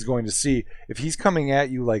 is going to see. If he's coming at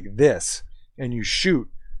you like this and you shoot,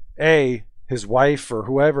 his wife or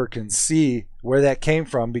whoever can see where that came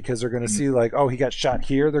from, because they're going to see like, oh, he got shot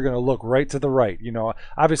here. They're going to look right to the right.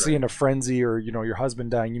 Obviously in a frenzy, or your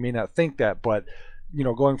husband dying, you may not think that, but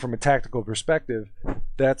going from a tactical perspective,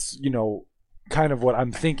 that's kind of what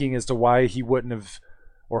I'm thinking as to why he wouldn't have,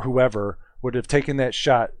 or whoever would have taken that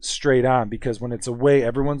shot straight on, because when it's away,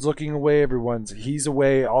 everyone's looking away, he's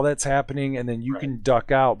away, all that's happening, and then you can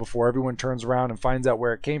duck out before everyone turns around and finds out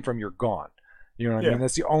where it came from. You're gone. You know what I mean?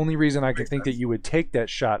 That's the only reason I can think that you would take that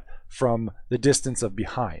shot from the distance of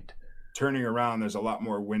behind. Turning around, there's a lot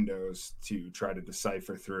more windows to try to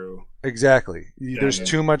decipher through. Exactly. There's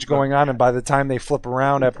too much going on, and by the time they flip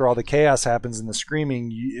around after all the chaos happens and the screaming,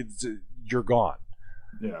 you're gone.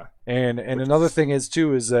 Yeah. And another thing is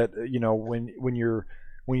that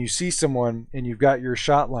when you see someone and you've got your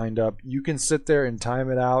shot lined up, you can sit there and time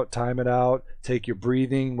it out, take your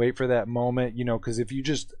breathing, wait for that moment, because if you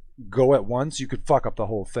just go at once, you could fuck up the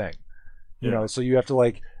whole thing. So you have to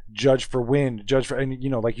like judge for wind,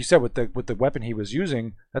 and like you said, with the weapon he was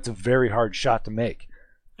using, that's a very hard shot to make.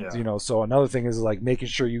 Yeah. So another thing is like making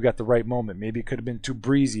sure you got the right moment. Maybe it could have been too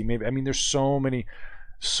breezy. There's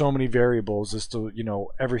so many variables as to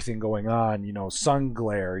everything going on, sun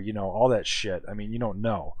glare, all that shit. You don't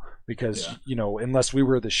know, because unless we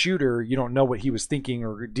were the shooter, you don't know what he was thinking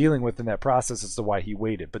or dealing with in that process as to why he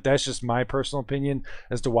waited. But that's just my personal opinion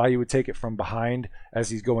as to why you would take it from behind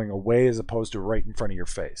as he's going away, as opposed to right in front of your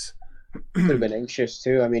face. Could have been anxious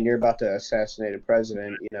too. You're about to assassinate a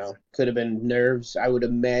president. Could have been nerves. I would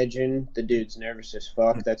imagine the dude's nervous as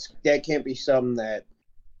fuck. That can't be something that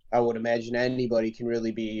I would imagine anybody can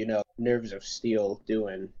really be, nerves of steel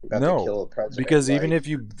doing about to kill a president. Because even if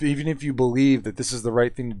you believe that this is the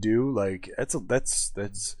right thing to do, like that's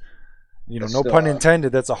no pun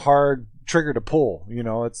intended, that's a hard trigger to pull.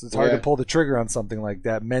 It's hard to pull the trigger on something like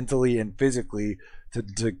that mentally and physically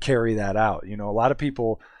to carry that out. A lot of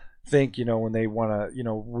people think, when they want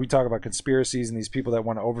to, we talk about conspiracies and these people that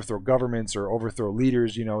want to overthrow governments or overthrow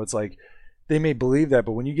leaders, it's like they may believe that,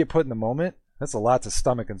 but when you get put in the moment, that's a lot to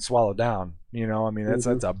stomach and swallow down. That's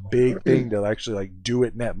a big thing to actually like do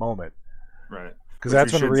it in that moment. Right. Because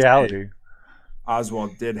that's when reality.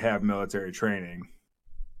 Oswald did have military training.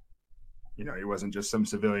 He wasn't just some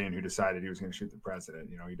civilian who decided he was going to shoot the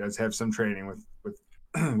president. He does have some training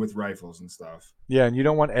with rifles and stuff. Yeah, and you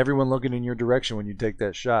don't want everyone looking in your direction when you take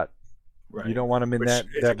that shot. Right. You don't want them in that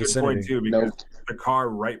vicinity. Point too, because the car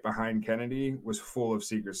right behind Kennedy was full of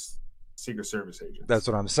Secret Service agents. That's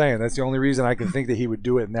what I'm saying. That's the only reason I can think that he would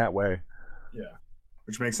do it in that way. Yeah,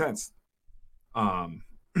 which makes sense. But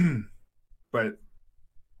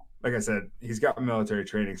like I said, he's got military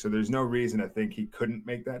training, so there's no reason to think he couldn't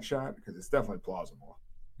make that shot, because it's definitely plausible.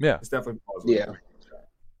 Yeah, it's definitely plausible. Yeah.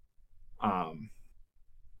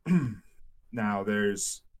 Now there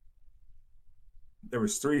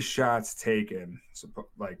was 3 shots taken. So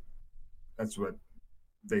like that's what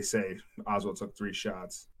they say. Oswald took 3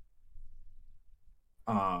 shots.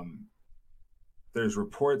 There's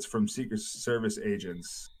reports from Secret Service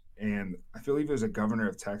agents, and I believe it was a governor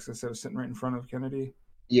of Texas that was sitting right in front of Kennedy.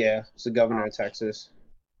 Yeah, it's the governor of Texas.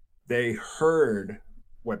 They heard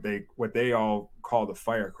what they all call the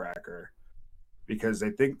firecracker, because they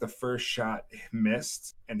think the first shot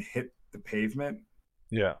missed and hit the pavement.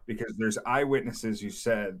 Yeah. Because there's eyewitnesses who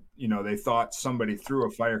said, they thought somebody threw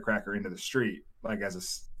a firecracker into the street, like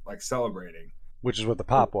celebrating. Which is what the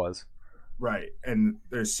pop was. Right. And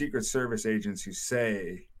there's Secret Service agents who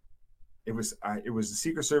say it was the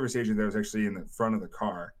Secret Service agent that was actually in the front of the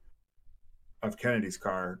car, of Kennedy's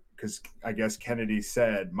car, because I guess Kennedy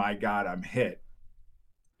said, "My God, I'm hit."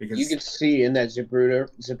 Because you could see in that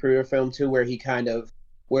Zapruder film too, where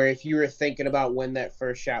if you were thinking about when that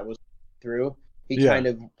first shot was through, he kind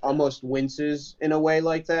of almost winces in a way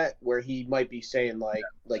like that, where he might be saying like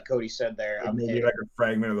Cody said there, maybe like a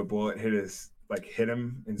fragment of the bullet hit his like hit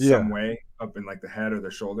him in some way up in like the head or the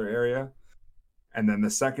shoulder area. And then the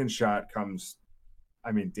second shot comes,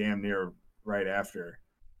 I mean, damn near right after.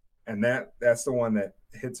 And that's the one that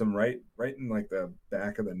hits him right in like the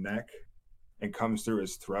back of the neck and comes through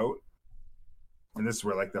his throat. And this is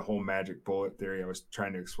where like the whole magic bullet theory I was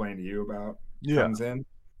trying to explain to you about comes in,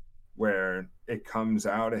 where it comes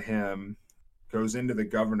out of him, goes into the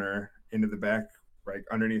governor, into the back, right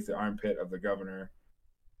underneath the armpit of the governor,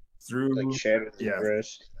 through like shatters his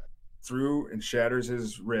wrist, through and shatters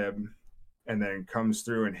his rib, and then comes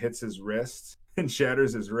through and hits his wrist and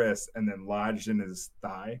shatters his wrist, and then lodged in his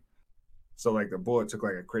thigh. So like the bullet took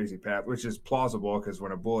like a crazy path, which is plausible because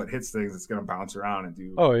when a bullet hits things, it's going to bounce around and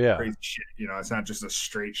do crazy shit. You know, it's not just a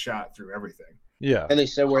straight shot through everything. Yeah. And they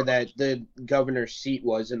said where that the governor's seat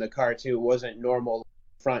was in the car too. It wasn't normal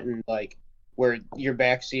front and like where your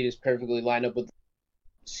back seat is perfectly lined up with the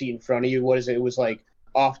seat in front of you. What is it? It was like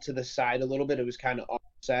off to the side a little bit. It was kind of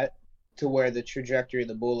offset to where the trajectory of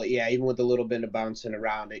the bullet. Yeah, even with a little bit of bouncing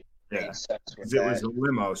around it. Yeah, it was a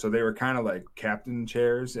limo, so they were kind of like captain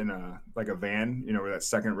chairs in a van, you know, where that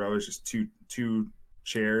second row is just two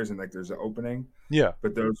chairs and like there's an opening. Yeah,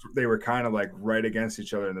 but they were kind of like right against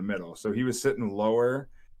each other in the middle. So he was sitting lower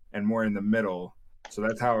and more in the middle. So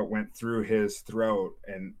that's how it went through his throat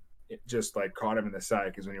and it just like caught him in the side.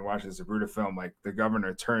 Because when you watch the Zapruder film, like the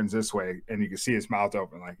governor turns this way and you can see his mouth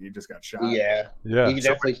open, like he just got shot. Yeah. You can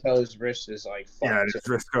definitely tell his wrist is like fucked. Yeah, his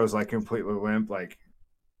wrist goes like completely limp, like.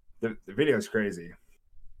 The video is crazy.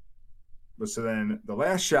 But so then the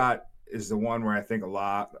last shot is the one where I think a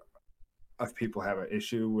lot of people have an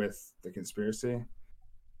issue with the conspiracy.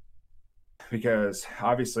 Because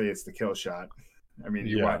obviously it's the kill shot. I mean,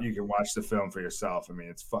 you can watch the film for yourself. I mean,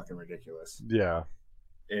 it's fucking ridiculous. Yeah.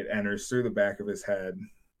 It enters through the back of his head,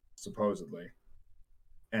 supposedly,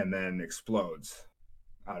 and then explodes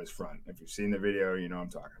out his front. If you've seen the video, you know what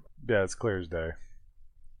I'm talking about. Yeah, it's clear as day.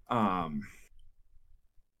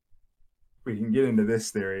 We can get into this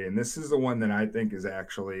theory, and this is the one that I think is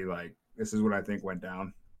actually like this is what I think went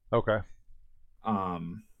down. Okay.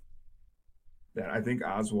 That I think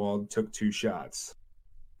Oswald took 2 shots.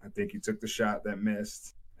 I think he took the shot that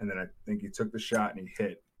missed, and then I think he took the shot and he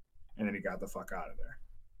hit, and then he got the fuck out of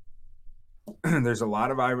there. There's a lot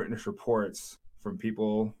of eyewitness reports from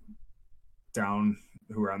people down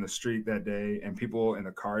who were on the street that day and people in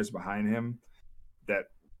the cars behind him that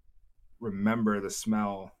remember the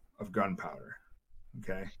smell of gunpowder.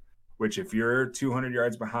 Okay, which if you're 200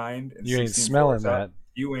 yards behind and you ain't smelling that.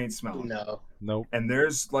 You ain't smelling. No. Nope. And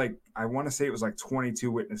there's like I want to say it was like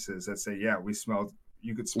 22 witnesses that say, yeah, we smelled.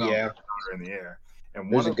 You could smell gunpowder in the air.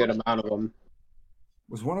 And there's a good amount of them.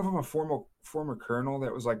 Was one of them a former colonel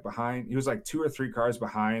that was like behind? He was like 2 or 3 cars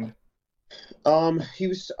behind. He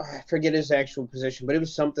was. I forget his actual position, but it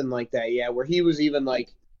was something like that. Yeah, where he was even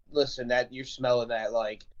like, listen, that you're smelling that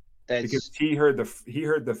like. Because he heard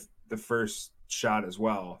the first shot as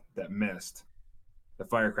well that missed the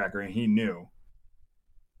firecracker, and he knew.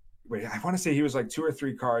 Wait, I want to say he was like 2 or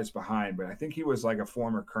 3 cars behind, but I think he was like a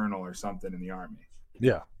former colonel or something in the army.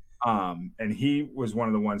 Yeah. And he was one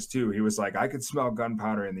of the ones too. He was like, I could smell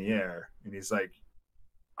gunpowder in the air, and he's like,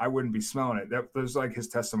 I wouldn't be smelling it. That was like his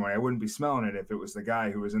testimony. I wouldn't be smelling it if it was the guy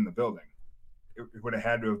who was in the building. It would have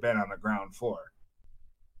had to have been on the ground floor.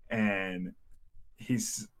 And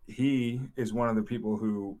he is one of the people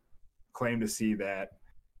who claim to see that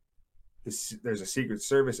there's a Secret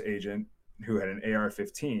Service agent who had an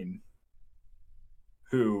AR-15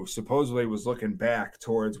 who supposedly was looking back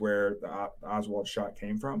towards where the Oswald shot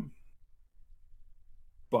came from.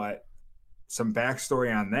 But some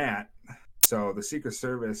backstory on that. So the Secret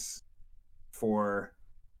Service for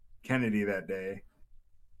Kennedy that day,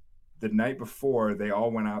 the night before, they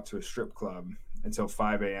all went out to a strip club until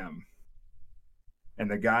 5 a.m. And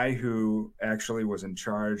the guy who actually was in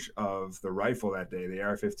charge of the rifle that day, the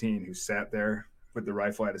AR-15, who sat there with the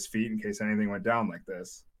rifle at his feet in case anything went down like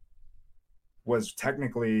this, was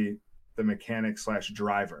technically the mechanic /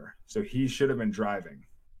 driver. So he should have been driving.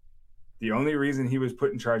 The only reason he was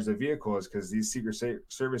put in charge of the vehicle is because these Secret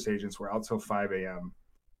Service agents were out till 5 a.m.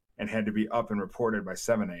 and had to be up and reported by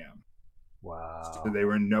 7 a.m. Wow. So they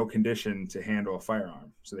were in no condition to handle a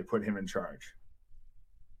firearm. So they put him in charge.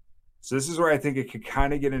 So this is where I think it could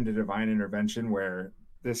kind of get into divine intervention, where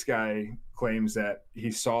this guy claims that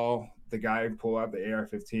he saw the guy pull out the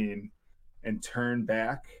AR-15 and turn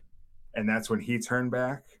back. And that's when he turned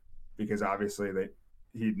back, because obviously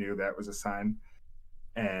he knew that was a sign.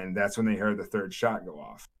 And that's when they heard the third shot go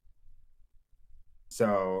off.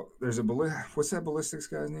 So there's what's that ballistics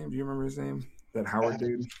guy's name? Do you remember his name? That Howard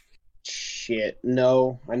dude? Shit.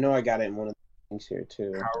 No. I know I got it in one of the things here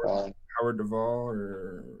too. Howard Duvall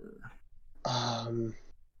or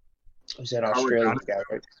was that Australian guy?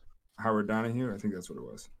 Right? Howard Donahue, I think that's what it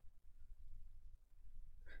was.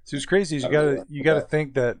 So it's crazy. You gotta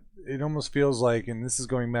think that it almost feels like, and this is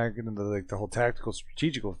going back into the whole tactical,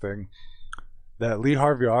 strategical thing, that Lee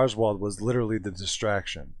Harvey Oswald was literally the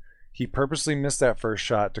distraction. He purposely missed that first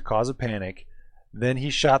shot to cause a panic. Then he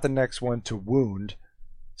shot the next one to wound,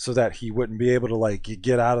 so that he wouldn't be able to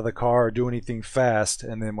get out of the car or do anything fast.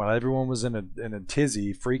 And then while everyone was in a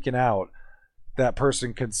tizzy, freaking out, that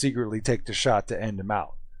person could secretly take the shot to end him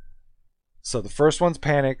out. So the first one's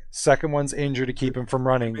panic, second one's injure to keep him from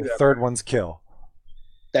running, the third one's kill.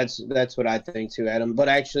 That's what I think too, Adam. But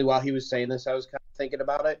actually, while he was saying this, I was kind of thinking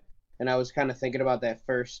about it, and I was kind of thinking about that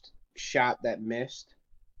first shot that missed.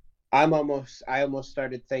 I almost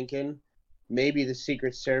started thinking maybe the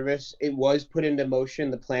Secret Service, it was put into motion.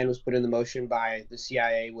 The plan was put into motion by the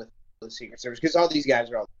CIA with the Secret Service, because all these guys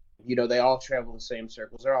are all, they all travel the same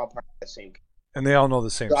circles. They're all part of the same. And they all know the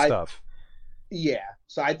same stuff.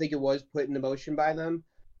 So I think it was put into motion by them.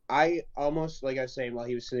 I almost, like I was saying while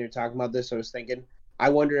he was sitting there talking about this, I was thinking, I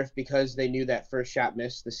wonder if because they knew that first shot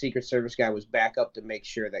missed, the Secret Service guy was back up to make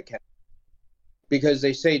sure that kept. Because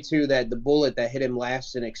they say, too, that the bullet that hit him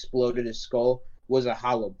last and exploded his skull was a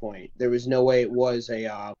hollow point. There was no way it was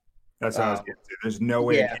a... That's how I was getting to. There's no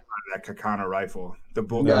way it came out of that Kakana rifle. The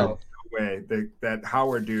bullet, no way. That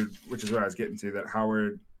Howard dude, which is what I was getting to, that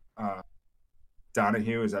Howard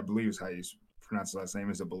Donahue, I believe is how you pronounce his last name,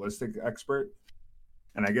 is a ballistic expert.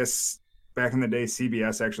 And I guess back in the day,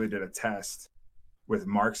 CBS actually did a test with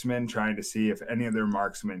marksmen trying to see if any of their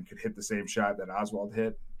marksmen could hit the same shot that Oswald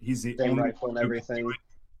hit. He's the same rifle and everything.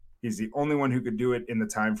 He's the only one who could do it in the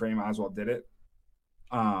time frame Oswald did it.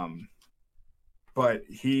 But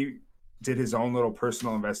he did his own little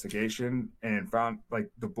personal investigation and found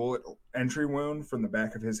the bullet entry wound from the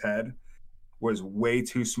back of his head was way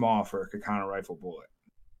too small for a Kakana rifle bullet.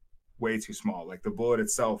 Way too small. Like the bullet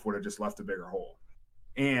itself would have just left a bigger hole.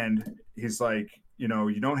 And he's like, you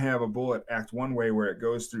don't have a bullet act one way where it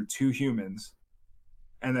goes through two humans,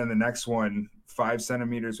 and then the next one, 5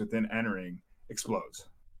 centimeters within entering, explodes.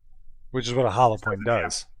 Which is what a hollow point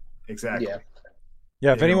does. Exactly.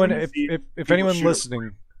 Yeah. If anyone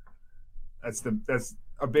listening, that's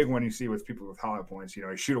a big one you see with people with hollow points.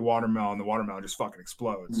 You shoot a watermelon, the watermelon just fucking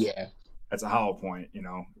explodes. Yeah. That's a hollow point,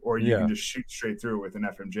 or you can just shoot straight through it with an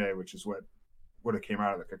FMJ, which is what would have came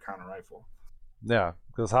out of the Kakana rifle. Yeah,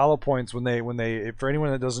 because hollow points, when they for anyone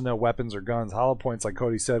that doesn't know weapons or guns, hollow points, like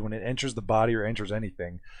Cody said, when it enters the body or enters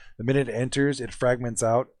anything, the minute it enters, it fragments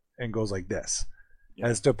out and goes like this. Yeah.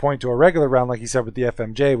 As to point to a regular round, like he said with the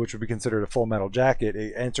FMJ, which would be considered a full metal jacket,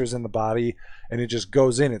 it enters in the body and it just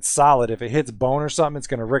goes in. It's solid. If it hits bone or something, it's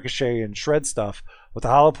going to ricochet and shred stuff. With the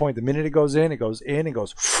hollow point, the minute it goes in and goes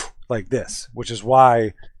like this, which is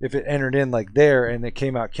why if it entered in like there and it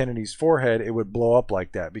came out Kennedy's forehead, it would blow up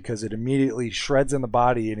like that, because it immediately shreds in the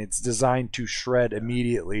body, and it's designed to shred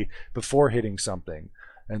immediately before hitting something.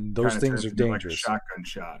 And those things are dangerous. Like a shotgun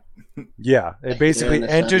shot. Yeah, it basically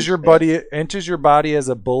enters your body as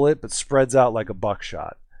a bullet, but spreads out like a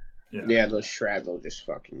buckshot. Yeah, they'll just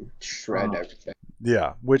fucking shred everything.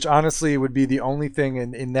 Yeah, which honestly would be the only thing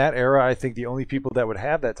in that era. I think the only people that would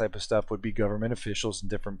have that type of stuff would be government officials and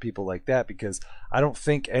different people like that, because I don't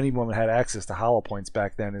think anyone had access to hollow points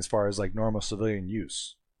back then as far as normal civilian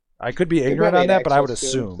use. I could be ignorant on that, but I would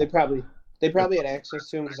assume they probably had access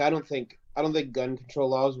to them, because I don't think gun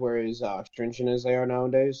control laws were as stringent as they are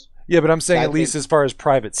nowadays. Yeah, but I'm saying at least as far as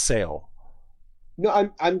private sale.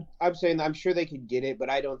 No, I'm saying I'm sure they could get it, but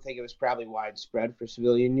I don't think it was probably widespread for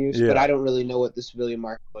civilian use. Yeah. But I don't really know what the civilian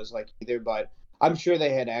market was like either. But I'm sure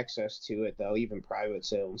they had access to it, though, even private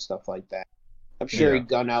sale and stuff like that. I'm sure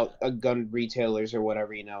gun retailers or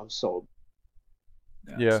whatever, sold.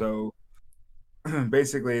 Yeah. So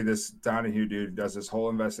basically, this Donahue dude does this whole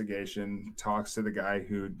investigation, talks to the guy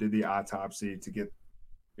who did the autopsy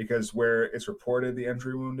because where it's reported the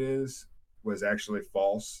entry wound was actually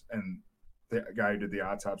false, and the guy who did the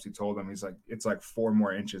autopsy told him, he's like, it's like 4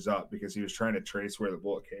 more inches up, because he was trying to trace where the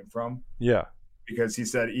bullet came from. Yeah. Because he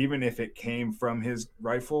said even if it came from his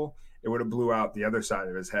rifle, it would have blew out the other side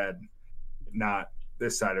of his head, not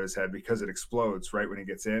this side of his head, because it explodes right when it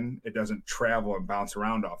gets in. It doesn't travel and bounce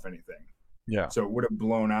around off anything. Yeah. So it would have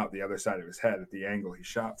blown out the other side of his head at the angle he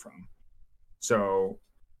shot from. So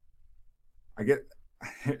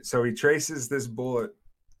so he traces this bullet,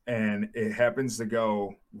 and it happens to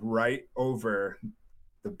go right over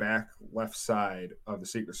the back left side of the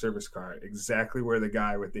Secret Service car, exactly where the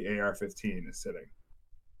guy with the AR-15 is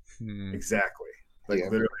sitting. Exactly.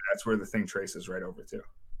 Literally, that's where the thing traces right over to.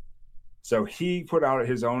 So he put out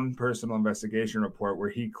his own personal investigation report where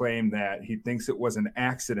he claimed that he thinks it was an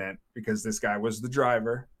accident because this guy was the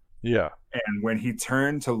driver. Yeah. And when he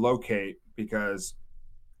turned to locate, because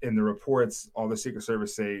in the reports, all the Secret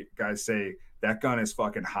Service guys say that gun is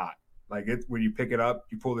fucking hot. Like when you pick it up,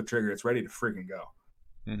 you pull the trigger, it's ready to freaking go.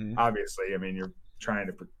 Mm-hmm. Obviously, I mean, you're trying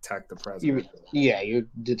to protect the president. You're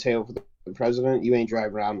detailed for the president. You ain't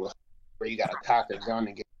driving around with where you got to cock a gun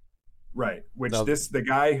and get. Right. Which the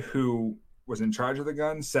guy who was in charge of the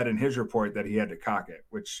gun said in his report that he had to cock it,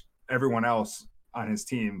 which everyone else on his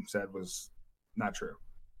team said was not true.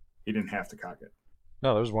 He didn't have to cock it.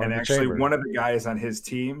 No, there's one. And actually, one of the guys on his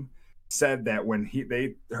team said that when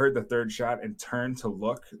they heard the third shot and turned to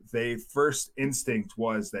look, their first instinct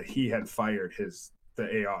was that he had fired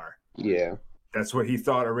the AR. Yeah. That's what he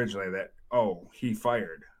thought originally, that, oh, he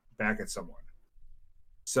fired back at someone.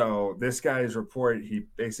 So this guy's report, he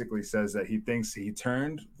basically says that he thinks he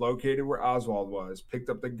turned, located where Oswald was, picked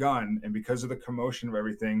up the gun, and because of the commotion of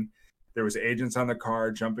everything, there was agents on the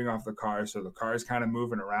car jumping off the car, so the car is kind of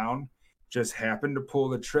moving around, just happened to pull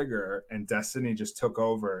the trigger, and destiny just took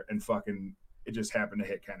over, and it just happened to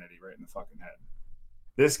hit Kennedy right in the fucking head.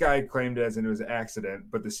 This guy claimed it as it was an accident,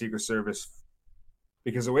 but the Secret Service,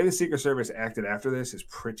 because the way the Secret Service acted after this is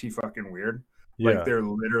pretty fucking weird. Yeah. Like they're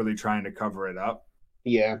literally trying to cover it up.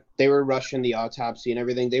 Yeah, they were rushing the autopsy and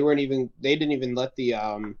everything. They didn't even let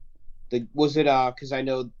because I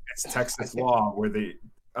know it's Texas law where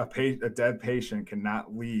a dead patient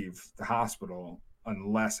cannot leave the hospital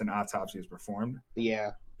unless an autopsy is performed. Yeah.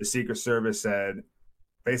 The Secret Service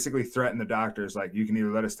basically threatened the doctors, like, you can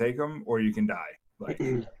either let us take him or you can die. Like,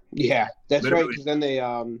 yeah, that's right. Because then they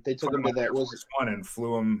took him to that one and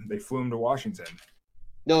flew him to Washington.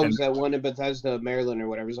 No, it was that one in Bethesda, Maryland, or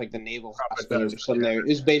whatever. It was like the Naval Hospital or something there. It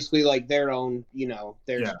was basically like their own,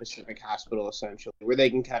 their specific hospital, essentially, where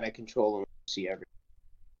they can kind of control and see everything.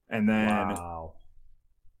 And then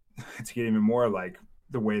to get even more like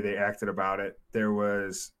the way they acted about it, there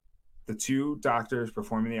was the two doctors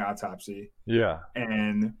performing the autopsy. Yeah.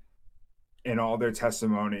 And in all their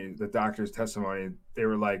testimony, the doctor's testimony, they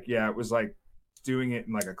were like, yeah, it was like doing it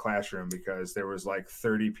in like a classroom because there was like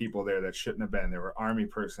 30 people there that shouldn't have been. There were Army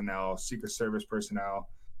personnel, Secret Service personnel.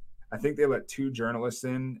 I think they let 2 journalists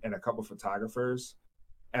in and a couple photographers.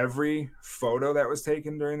 Every photo that was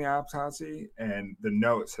taken during the autopsy and the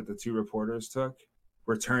notes that the 2 reporters took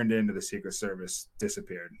were turned into the Secret Service,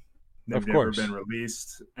 disappeared. They've never been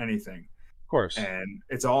released, anything. Of course. And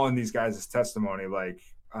it's all in these guys' testimony. Like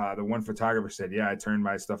the one photographer said, yeah, I turned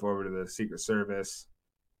my stuff over to the Secret Service.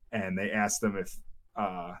 And they asked them if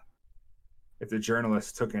the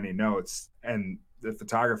journalists took any notes, and the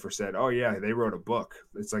photographer said, "Oh yeah, they wrote a book.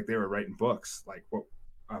 It's like they were writing books, like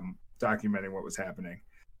documenting what was happening."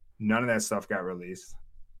 None of that stuff got released.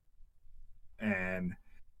 And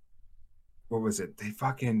what was it? They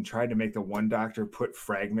fucking tried to make the one doctor put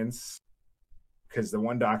fragments, because the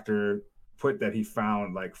one doctor put that he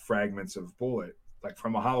found like fragments of bullet, like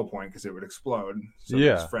from a hollow point, because it would explode. So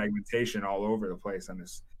there's fragmentation all over the place on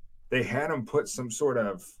this. They had him put some sort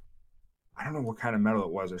of, I don't know what kind of metal it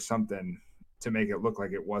was or something, to make it look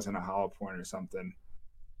like it wasn't a hollow point or something.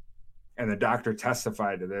 And the doctor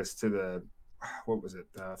testified to this to the, what was it?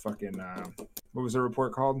 What was the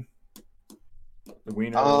report called? The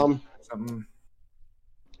Wiener something.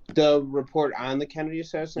 The report on the Kennedy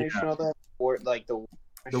assassination, all that, or like the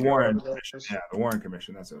Warren Commission. Yeah, the Warren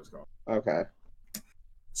Commission. That's what it was called. Okay.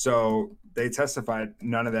 So they testified.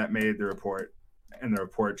 None of that made the report. And the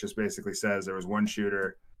report just basically says there was one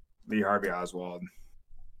shooter, Lee Harvey Oswald.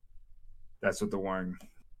 That's what the Warren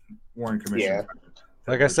Commission. Yeah.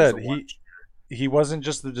 Like I said, he wasn't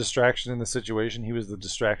just the distraction in the situation. He was the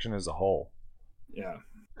distraction as a whole. Yeah.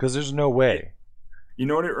 Because there's no way. You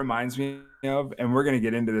know what it reminds me of? And we're going to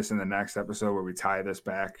get into this in the next episode where we tie this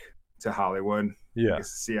back to Hollywood. Yeah.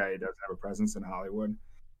 Because the CIA does have a presence in Hollywood.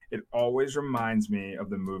 It always reminds me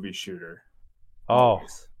of the movie Shooter.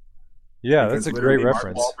 Always. Yeah, because that's a great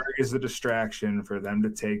reference. Mark Wahlberg is the distraction for them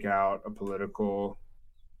to take out a political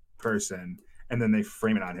person, and then they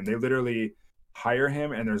frame it on him. They literally hire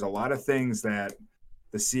him, and there's a lot of things that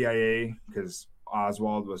the CIA, because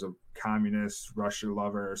Oswald was a communist, Russia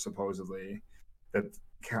lover, supposedly, that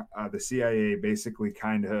the CIA basically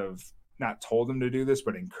kind of not told him to do this,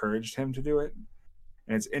 but encouraged him to do it.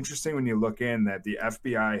 And it's interesting when you look in that the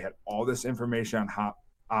FBI had all this information on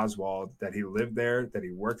Oswald, that he lived there, that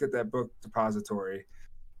he worked at that book depository.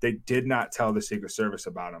 They did not tell the Secret Service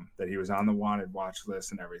about him, that he was on the wanted watch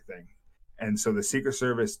list and everything. And so the Secret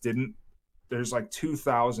Service there's like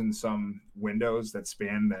 2,000 some windows that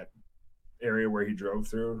span that area where he drove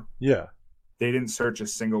through. Yeah. they didn't search a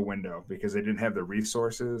single window because they didn't have the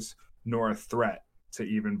resources nor a threat to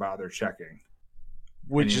even bother checking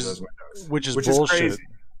which any is of those windows. which is Which bullshit. is crazy.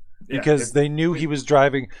 Because they knew he was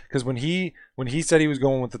driving. Because when he said he was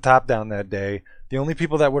going with the top down that day, the only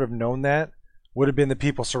people that would have known that would have been the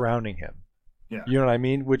people surrounding him. Yeah. You know what I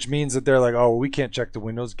mean? Which means that they're like, oh, we can't check the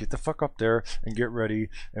windows. Get the fuck up there and get ready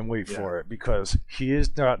and wait for it, because he has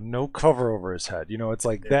got no cover over his head. You know, it's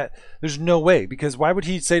like that. There's no way, because why would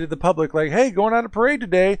he say to the public, like, hey, going on a parade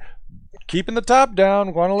today, keeping the top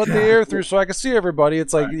down, want to let the air through so I can see everybody?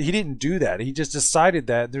 It's like he didn't do that. He just decided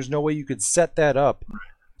that there's no way you could set that up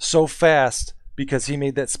so fast because he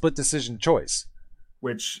made that split decision choice.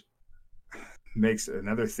 Which makes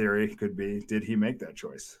another theory could be, did he make that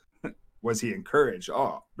choice? Was he encouraged?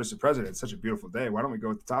 Oh, Mr. President, it's such a beautiful day. Why don't we go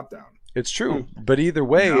with the top down? It's true, but either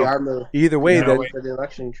way, that for the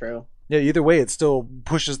election trail. Yeah, either way, it still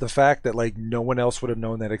pushes the fact that like no one else would have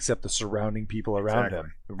known that except the surrounding people around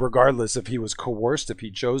him, regardless if he was coerced, if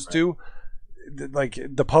he chose to. Like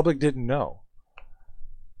the public didn't know.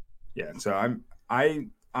 Yeah, so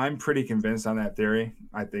I'm pretty convinced on that theory.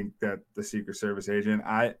 I think that the Secret Service agent,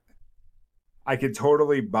 I could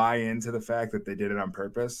totally buy into the fact that they did it on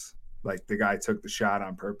purpose. Like the guy took the shot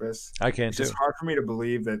on purpose. I can too. It's hard for me to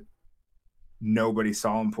believe that nobody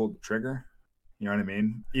saw him pull the trigger. You know what I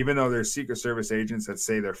mean? Even though there's Secret Service agents that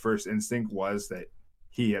say their first instinct was that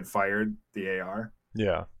he had fired the AR.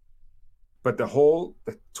 Yeah. But the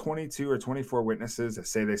 22 or 24 witnesses that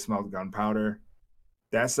say they smelled gunpowder,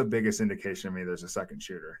 that's the biggest indication to me there's a second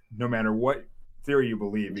shooter. No matter what theory you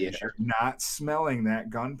believe, if you're not smelling that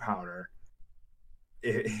gunpowder,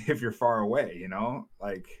 if you're far away, you know,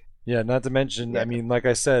 like. Yeah, not to mention, I mean, like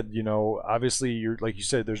I said, you know, obviously, you're like you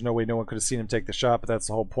said, there's no way no one could have seen him take the shot, but that's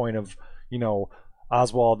the whole point of, you know,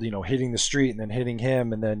 Oswald, you know, hitting the street and then hitting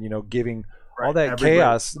him and then, you know, giving all that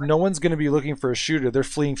chaos. No one's going to be looking for a shooter. They're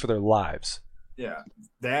fleeing for their lives. Yeah,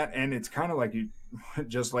 that, and it's kind of like you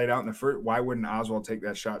just laid out in the first, why wouldn't Oswald take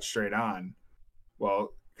that shot straight on?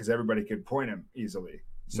 Well, because everybody could point him easily.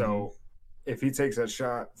 So if he takes that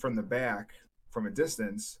shot from the back, from a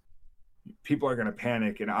distance, people are going to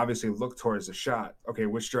panic and obviously look towards the shot. Okay,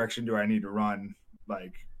 which direction do I need to run?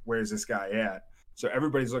 Like, where's this guy at? So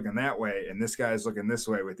everybody's looking that way, and this guy's looking this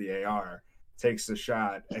way with the AR, takes the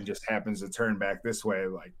shot, and just happens to turn back this way,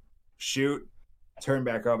 like, shoot, turn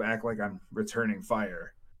back up, act like I'm returning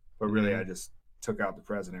fire. But really, I just took out the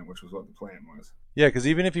president, which was what the plan was. Yeah, because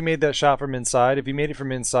even if he made that shot from inside, if he made it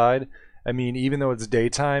from inside, I mean, even though it's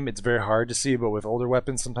daytime, it's very hard to see, but with older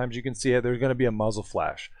weapons, sometimes you can see it. There's going to be a muzzle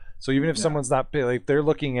flash. So even if someone's not, like, they're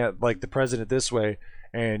looking at, like, the president this way,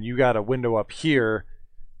 and you got a window up here,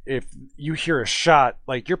 if you hear a shot,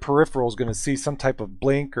 like, your peripheral is going to see some type of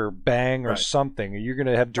blink or bang or something, or you're going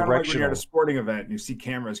to have directional. Like when you're at a sporting event and you see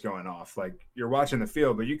cameras going off, like, you're watching the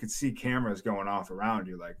field, but you could see cameras going off around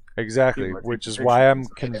you, like. Exactly, which is why I'm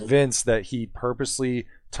convinced that he purposely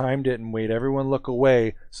timed it and made everyone look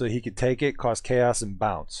away so he could take it, cause chaos, and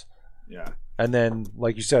bounce. Yeah. And then,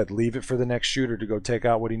 like you said, leave it for the next shooter to go take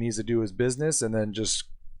out what he needs to do his business, and then just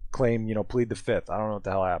claim, you know, plead the fifth. I don't know what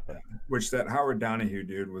the hell happened. Which that Howard Donahue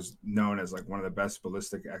dude was known as like one of the best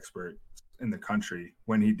ballistic experts in the country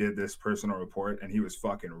when he did this personal report, and he was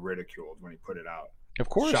fucking ridiculed when he put it out. Of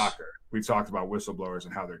course. Shocker. We talked about whistleblowers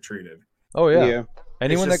and how they're treated. Oh yeah.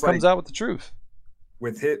 Anyone that comes out with the truth.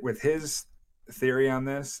 With his theory on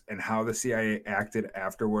this and how the CIA acted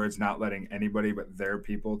afterwards, not letting anybody but their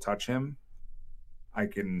people touch him, I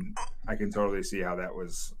can totally see how that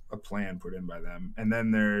was a plan put in by them. And then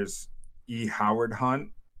there's E. Howard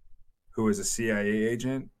Hunt, who is a CIA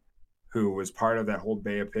agent who was part of that whole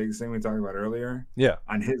Bay of Pigs thing we talked about earlier. Yeah.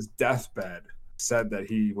 On his deathbed, said that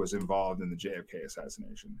he was involved in the JFK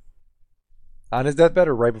assassination. On his deathbed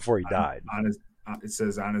or right before he died? It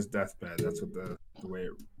says on his deathbed. That's what the way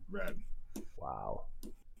it read. Wow.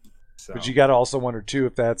 So. But you got to also wonder too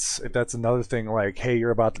if that's another thing, like, hey, you're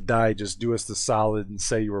about to die, just do us the solid and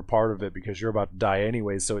say you were part of it because you're about to die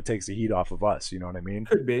anyway, so it takes the heat off of us. You know what I mean?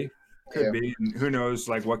 Could be. And who knows,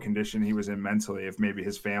 like, what condition he was in mentally? If maybe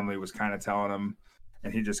his family was kind of telling him,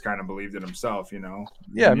 and he just kind of believed it himself. You know?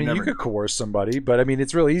 Yeah, I mean, you could coerce somebody, but I mean,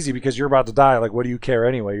 it's real easy because you're about to die. Like, what do you care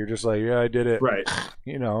anyway? You're just like, yeah, I did it. Right.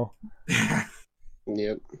 You know.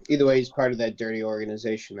 Yep. Either way, he's part of that dirty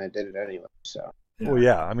organization that did it anyway. So. Yeah. Well,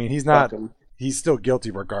 yeah. I mean, he's not. He's still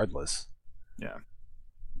guilty regardless. Yeah.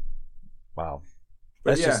 Wow.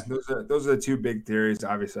 But those are the two big theories.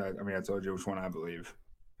 Obviously, I mean, I told you which one I believe.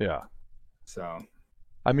 Yeah. So.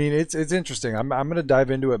 I mean, it's interesting. I'm going to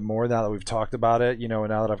dive into it more now that we've talked about it. You know,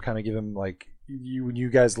 and now that I've kind of given, like, when you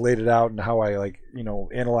guys laid it out and how I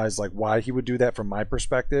analyzed why he would do that from my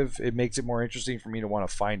perspective, it makes it more interesting for me to want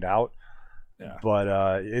to find out. Yeah. But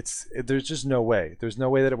there's just no way. There's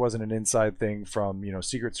no way that it wasn't an inside thing from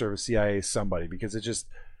Secret Service, CIA, somebody, because it just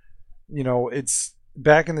it's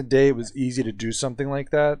back in the day. It was easy to do something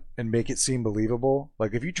like that and make it seem believable.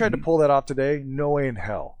 Like if you tried to pull that off today, no way in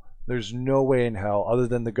hell. There's no way in hell, other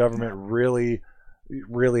than the government really,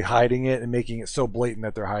 really hiding it and making it so blatant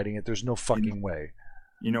that they're hiding it. There's no fucking way.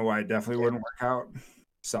 You know why it definitely wouldn't work out?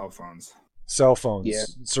 Cell phones.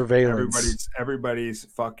 Surveillance. Everybody's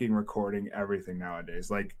fucking recording everything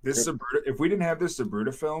nowadays. Like this, if we didn't have this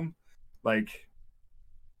Sabruta film, like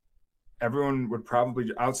everyone would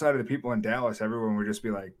probably, outside of the people in Dallas, everyone would just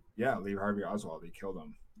be like, "Yeah, Lee Harvey Oswald, he killed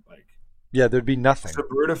him." Like, yeah, there'd be nothing.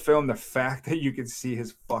 Sabruta film, the fact that you could see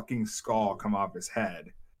his fucking skull come off his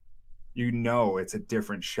head, it's a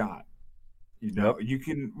different shot. You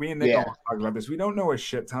can. Me and Nick always talk about this. We don't know a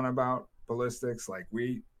shit ton about ballistics. Like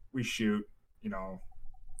we shoot.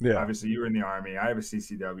 Obviously you were in the Army. I have a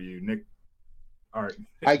CCW. Nick,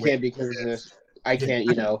 I can't because of this. I can't,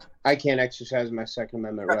 I can't exercise my Second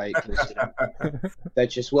Amendment right.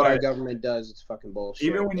 That's just what our government does. It's fucking bullshit.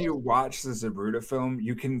 Even when you watch the Sabruta film,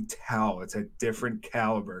 you can tell it's a different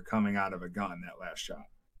caliber coming out of a gun. That last shot.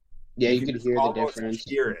 Yeah, you can hear the difference.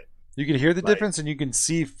 Hear it. You can hear the difference, and you can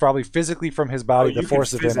see probably physically from his body the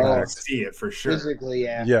force of impact. See it for sure. Physically,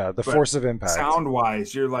 yeah. Yeah, the force of impact.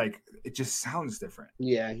 Sound-wise, you're like, it just sounds different.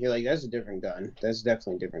 Yeah, you're like, that's a different gun. That's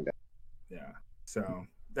definitely a different gun. Yeah, so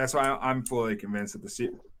that's why I'm fully convinced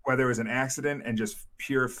that whether it was an accident and just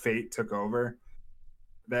pure fate took over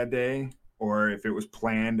that day, or if it was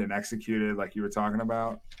planned and executed like you were talking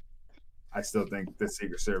about, I still think the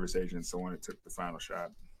Secret Service agent's the one that took the final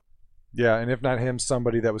shot. Yeah, and if not him,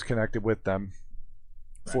 somebody that was connected with them,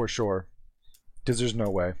 for sure. Because there's no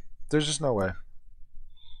way. There's just no way.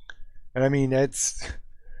 And I mean, it's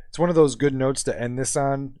one of those good notes to end this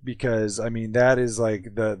on, because I mean that is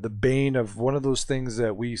like the bane of one of those things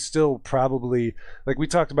that we still probably, like we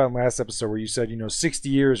talked about in last episode where you said 60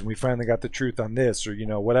 years and we finally got the truth on this, or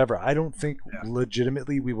whatever. I don't think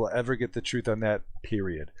legitimately we will ever get the truth on that,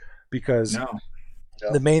 period, because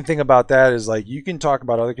the main thing about that is like you can talk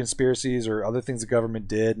about other conspiracies or other things the government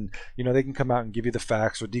did, and they can come out and give you the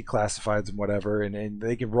facts or declassifieds and whatever, and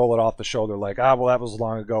they can roll it off the shoulder like, well, that was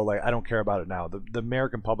long ago, like I don't care about it now. The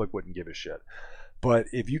American public wouldn't give a shit. But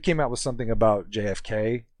if you came out with something about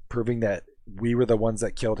JFK proving that we were the ones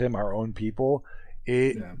that killed him, our own people,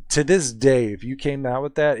 to this day, if you came out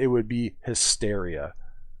with that, it would be hysteria.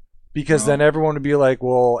 Because then everyone would be like,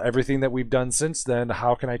 well, everything that we've done since then,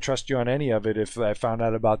 how can I trust you on any of it if I found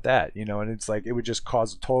out about that? And it's like it would just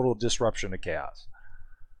cause total disruption to chaos.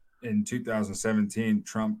 In 2017,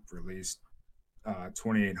 Trump released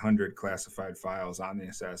 2,800 classified files on the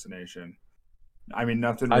assassination. I mean,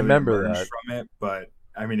 nothing really emerged from it, but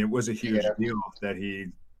I mean, it was a huge deal that he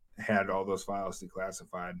had all those files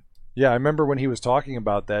declassified. Yeah, I remember when he was talking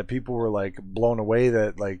about that, people were like blown away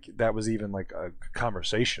that like that was even like a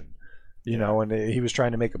conversation. And he was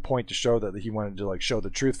trying to make a point to show that he wanted to like show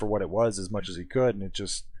the truth for what it was as much as he could, and it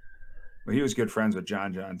just. Well, he was good friends with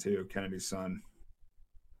John too, Kennedy's son.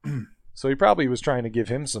 So he probably was trying to give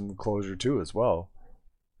him some closure too, as well.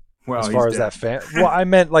 Well, as far as that well, I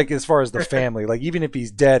meant like as far as the family, like even if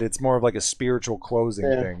he's dead, it's more of like a spiritual closing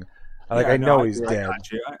thing. Like I know he's dead.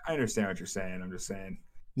 I understand what you're saying. I'm just saying.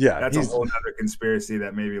 Yeah, that's a whole other conspiracy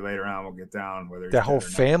that maybe later on we'll get down. Whether that whole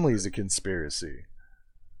family is a conspiracy.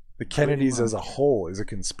 The Kennedys as a whole is a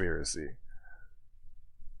conspiracy.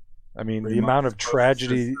 I mean, the amount of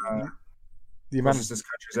tragedy, the amount of this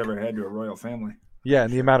country's ever had to a royal family. Yeah,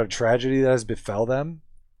 and the amount of tragedy that has befell them.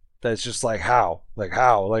 That's just like how, like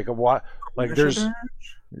what, like there's.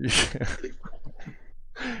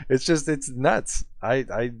 It's nuts.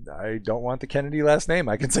 I don't want the Kennedy last name.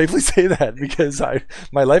 I can safely say that because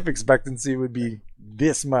my life expectancy would be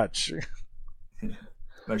this much.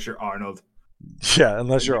 Unless you're Arnold. Yeah,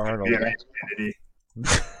 unless you're Arnold.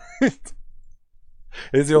 It's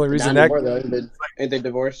the only reason that. Ain't they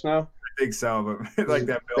divorced now? I think so, but like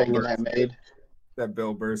that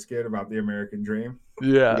Bill Burr skit about the American dream.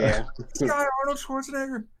 Yeah. This guy Arnold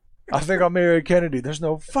Schwarzenegger. I think I'll marry Kennedy. There's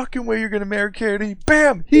no fucking way you're going to marry Kennedy.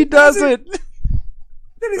 Bam! He does it!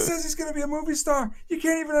 Then he says he's going to be a movie star. You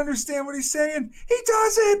can't even understand what he's saying. He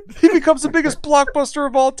does it! He becomes the biggest blockbuster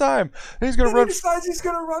of all time. And he's going to run. He decides he's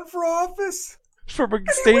going to run for office. From a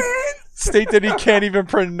state that he can't even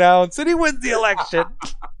pronounce. And he wins the election.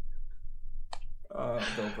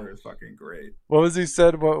 Bill Burr is fucking great. What was he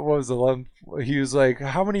said? What was the one? He was like,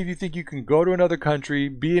 "How many of you think you can go to another country,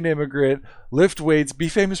 be an immigrant, lift weights, be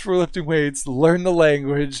famous for lifting weights, learn the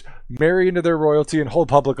language, marry into their royalty, and hold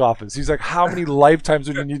public office?" He's like, "How many lifetimes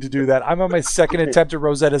would you need to do that? I'm on my second attempt at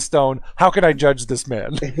Rosetta Stone. How can I judge this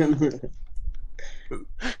man?"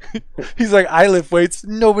 He's like, "I lift weights.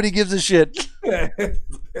 Nobody gives a shit."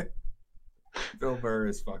 Bill Burr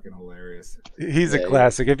is fucking hilarious. He's a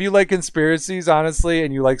classic. If you like conspiracies, honestly,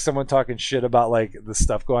 and you like someone talking shit about like the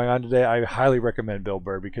stuff going on today, I highly recommend Bill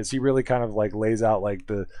Burr because he really kind of like lays out like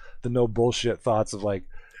the no bullshit thoughts of like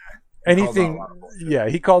anything. Yeah,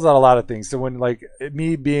 he calls out a lot of things. So when like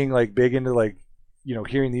me being like big into like, you know,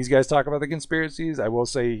 hearing these guys talk about the conspiracies, I will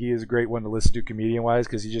say he is a great one to listen to comedian wise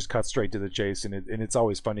because he just cuts straight to the chase, and it's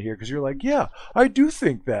always fun to hear because you're like, yeah, I do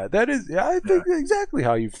think that is, I think exactly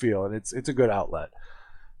how you feel, and it's a good outlet.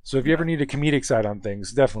 So if you ever need a comedic side on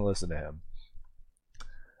things, definitely listen to him.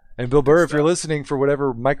 And Bill Burr, if you're listening for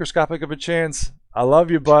whatever microscopic of a chance, I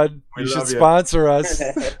love you, bud. You should sponsor us.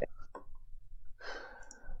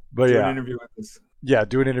 But do an interview with us. Yeah,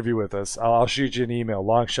 do an interview with us. I'll shoot you an email,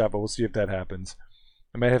 long shot, but we'll see if that happens.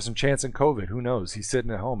 I might have some chance in COVID. Who knows? He's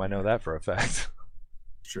sitting at home. I know that for a fact.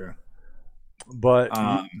 Sure. But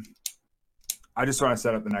I just want to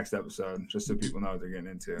set up the next episode just so people know what they're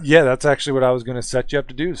getting into. Yeah, that's actually what I was going to set you up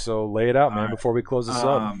to do. So lay it out, man, before we close this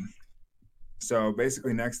up. So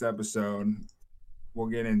basically, next episode, we'll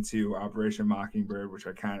get into Operation Mockingbird, which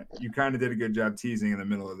you kind of did a good job teasing in the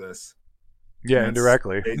middle of this. Yeah,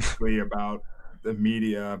 indirectly. Basically about the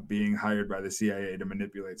media being hired by the CIA to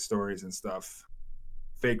manipulate stories and stuff.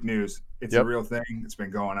 Fake news. It's a real thing. It's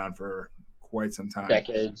been going on for quite some time.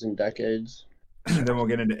 Decades and decades. And then we'll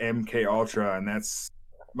get into MK Ultra, and that's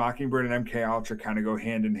Mockingbird and MK Ultra kind of go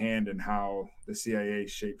hand in hand in how the CIA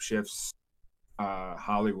shapeshifts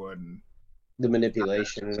Hollywood and the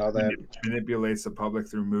manipulation and all that. Manipulates the public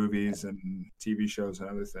through movies and TV shows and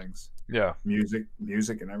other things. Yeah. Music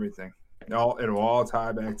and everything. It'll all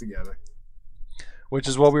tie back together. Which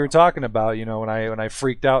is what we were talking about, you know, when I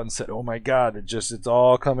freaked out and said, "Oh my God, it's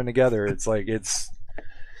all coming together." It's like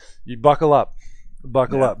you buckle up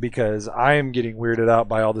because I am getting weirded out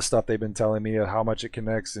by all the stuff they've been telling me of how much it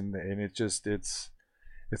connects, and it's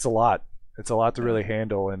a lot. It's a lot to really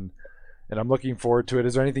handle, and I'm looking forward to it.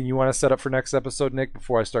 Is there anything you want to set up for next episode, Nick,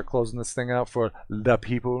 before I start closing this thing out for the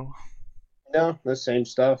people? No, the same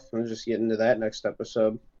stuff. I'm just getting to that next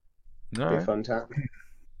episode. Be a fun time.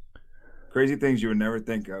 Crazy things you would never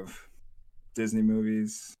think of. Disney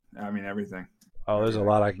movies. I mean, everything. Oh, there's a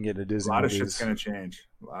lot I can get into Disney movies. A lot of shit's going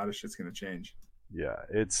to change. Yeah,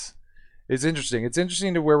 it's interesting. It's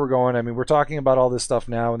interesting to where we're going. I mean, we're talking about all this stuff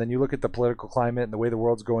now, and then you look at the political climate and the way the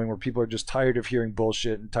world's going, where people are just tired of hearing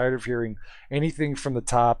bullshit and tired of hearing anything from the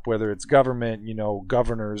top, whether it's government, you know,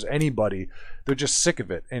 governors, anybody. They're just sick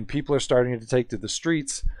of it, and people are starting to take to the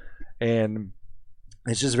streets, and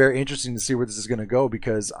it's just very interesting to see where this is going to go,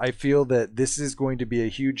 because I feel that this is going to be a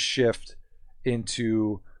huge shift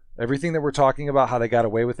into everything that we're talking about, how they got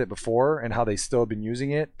away with it before and how they still have been using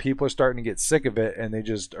it. People are starting to get sick of it, and they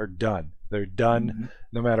just are done. They're done. Mm-hmm.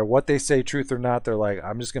 No matter what they say, truth or not, they're like,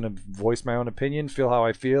 I'm just going to voice my own opinion, feel how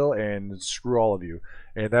I feel, and screw all of you.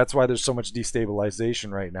 And that's why there's so much destabilization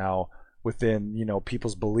right now within, you know,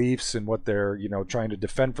 people's beliefs and what they're, you know, trying to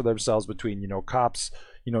defend for themselves, between, you know, cops,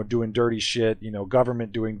 you know, doing dirty shit, you know,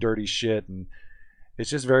 government doing dirty shit. And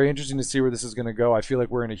it's just very interesting to see where this is going to go. I feel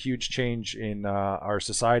like we're in a huge change in our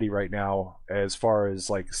society right now as far as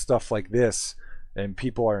like stuff like this, and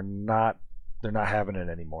people are not, they're not having it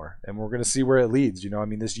anymore. And we're going to see where it leads. You know, I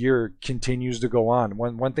mean, this year continues to go on.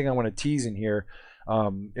 One thing I want to tease in here,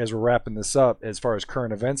 as we're wrapping this up, as far as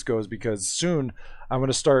current events goes, because soon I want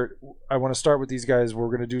to start with these guys. We're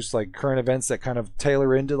going to do like current events that kind of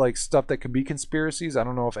tailor into like stuff that could be conspiracies. I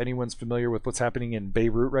don't know if anyone's familiar with what's happening in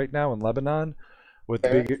Beirut right now in Lebanon with the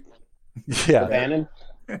big, Lebanon?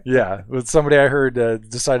 Yeah, with somebody I heard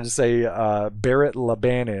decided to say Barrett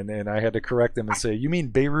Lebanon, and I had to correct them and say, you mean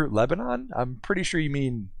Beirut, Lebanon? I'm pretty sure you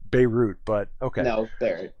mean Beirut, but okay. No,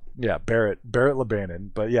 Barrett. Yeah, Barrett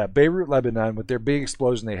Lebanon. But yeah, Beirut, Lebanon, with their big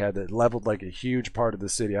explosion they had that leveled like a huge part of the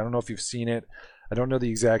city. I don't know if you've seen it. I don't know the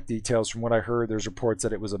exact details. From what I heard, there's reports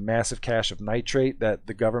that it was a massive cache of nitrate that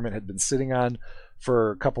the government had been sitting on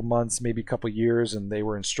for a couple months, maybe a couple years, and they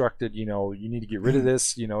were instructed, you know, you need to get rid of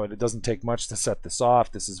this, you know, and it doesn't take much to set this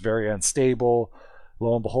off. This is very unstable.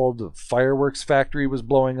 Lo and behold, the fireworks factory was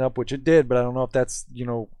blowing up, which it did, but I don't know if that's, you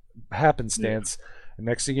know, happenstance. Yeah. And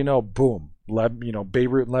next thing you know, boom, you know,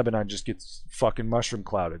 Beirut and Lebanon just gets fucking mushroom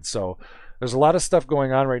clouded. So there's a lot of stuff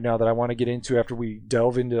going on right now that I want to get into after we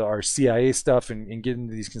delve into our CIA stuff and get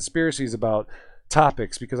into these conspiracies about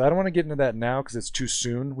topics, because I don't want to get into that now because it's too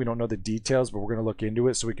soon. We don't know the details, but we're going to look into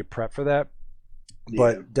it so we could prep for that.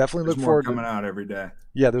 But definitely look forward to coming out every day.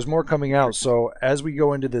 Yeah, there's more coming out. So as we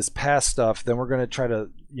go into this past stuff, then we're going to try to,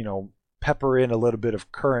 pepper in a little bit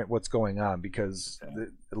of current what's going on, because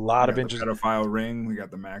a lot of interest. The pedophile ring. We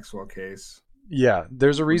got the Maxwell case. Yeah,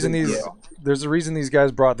 there's a reason these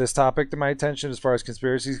guys brought this topic to my attention as far as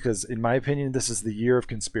conspiracies, because in my opinion, this is the year of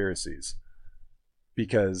conspiracies,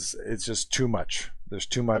 because it's just too much. There's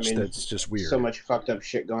too much that's just weird. So much fucked up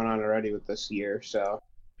shit going on already with this year. So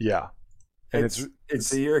yeah, and it's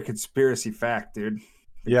the year of conspiracy fact, dude.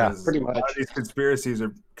 Yeah, pretty much. A lot of these conspiracies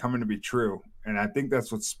are coming to be true, and I think that's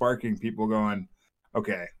what's sparking people going,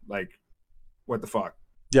 okay, like, what the fuck?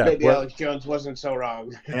 Yeah, maybe Alex Jones wasn't so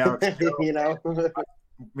wrong. You know,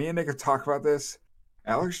 me and Nick have talked about this.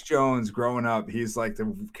 Alex Jones, growing up, he's like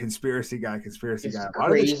the conspiracy guy. It's A lot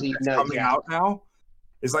crazy of this coming out now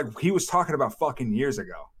is like he was talking about fucking years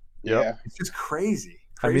ago. Yeah, it's just crazy.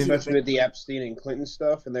 Especially with the Epstein and Clinton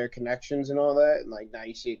stuff and their connections and all that, and like now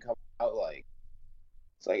you see it come out like.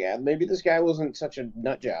 It's like, yeah, maybe this guy wasn't such a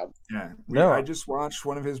nut job. Yeah. No. I just watched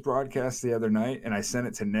one of his broadcasts the other night, and I sent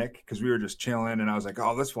it to Nick because we were just chilling, and I was like,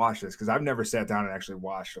 oh, let's watch this, because I've never sat down and actually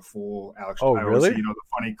watched a full Alex Jones. Oh, really? See, the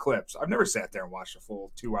funny clips. I've never sat there and watched a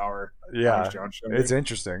full 2-hour Alex Jones show. It's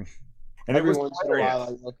interesting. And every once in a while I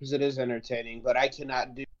look, because it is entertaining, but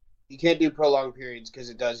you can't do prolonged periods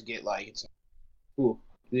because it does get like, it's like, ooh,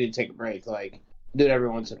 you need to take a break. Like, do it every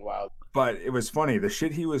once in a while. But it was funny. The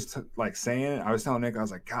shit he was saying, I was telling Nick, I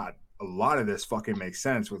was like, God, a lot of this fucking makes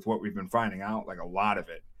sense with what we've been finding out, like a lot of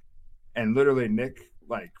it. And literally Nick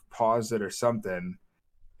like paused it or something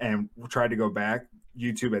and tried to go back.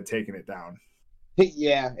 YouTube had taken it down.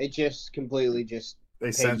 Yeah, it just completely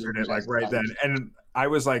they censored it like right then. And I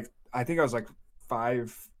was like, I think I was like 2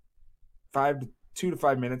 to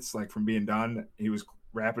 5 minutes like from being done. He was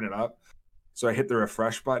wrapping it up. So I hit the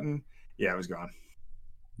refresh button. Yeah, it was gone.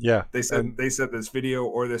 Yeah. They said this video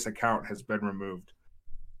or this account has been removed.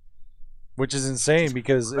 Which is insane,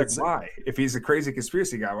 because like, why? If he's a crazy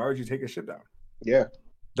conspiracy guy, why would you take his shit down? Yeah.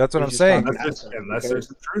 That's what I'm saying. Unless there's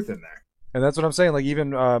some truth in there. And that's what I'm saying. Like,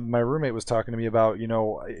 even my roommate was talking to me about,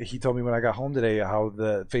 he told me when I got home today how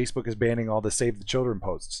the Facebook is banning all the Save the Children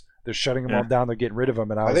posts. They're shutting them all down. They're getting rid of them.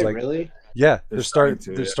 And I was like, really? Yeah, they're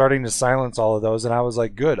starting to silence all of those. And I was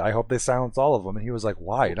like, good. I hope they silence all of them. And he was like,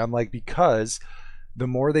 why? And I'm like, because the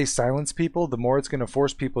more they silence people, the more it's going to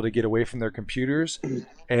force people to get away from their computers,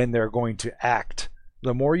 and they're going to act.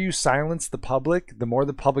 The more you silence the public, the more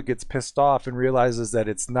the public gets pissed off and realizes that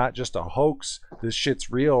it's not just a hoax. This shit's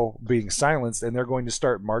real being silenced, and they're going to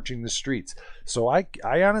start marching the streets. So I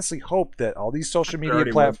honestly hope that all these social media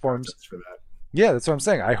platforms... Yeah, that's what I'm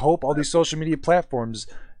saying. I hope all these social media platforms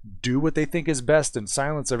do what they think is best and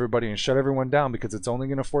silence everybody and shut everyone down, because it's only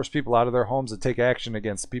going to force people out of their homes to take action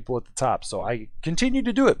against people at the top. So I continue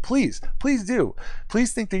to do it. Please do.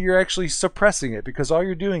 Please think that you're actually suppressing it, because all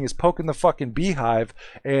you're doing is poking the fucking beehive,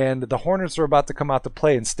 and the Hornets are about to come out to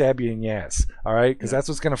play and stab you in the ass. All right? Because that's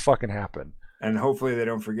what's going to fucking happen. And hopefully they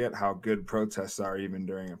don't forget how good protests are even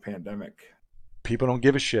during a pandemic. People don't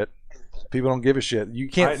give a shit. You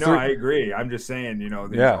can't. I agree. I'm just saying, all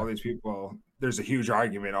these people. There's a huge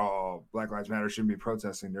argument. Oh, Black Lives Matter shouldn't be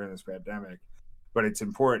protesting during this pandemic, but it's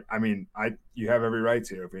important. I mean, you have every right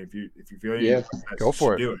to. If you feel you need to protest, go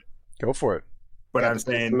for it. Do it. Go for it. But I'm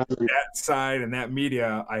saying that side and that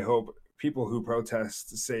media. I hope people who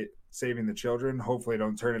protest saving the children hopefully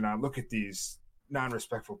don't turn it on. Look at these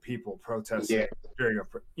non-respectful people protesting during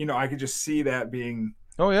I could just see that being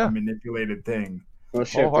a manipulated thing. Well,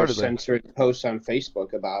 shit, if there's censored posts on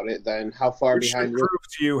Facebook about it, then how far behind? It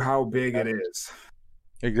proves to you how big it is.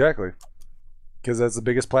 Exactly, because that's the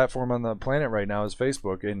biggest platform on the planet right now is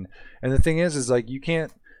Facebook, and the thing is like you can't.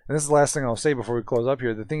 And this is the last thing I'll say before we close up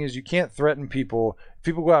here. The thing is, you can't threaten people. If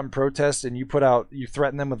people go out and protest, and you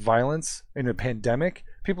threaten them with violence in a pandemic.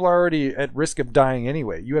 People are already at risk of dying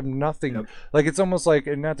anyway. You have nothing. Yep. Like, it's almost like,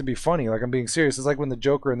 and not to be funny, like I'm being serious. It's like when the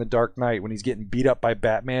Joker in The Dark Knight, when he's getting beat up by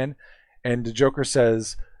Batman. And the Joker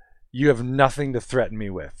says, you have nothing to threaten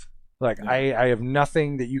me with. Like, I have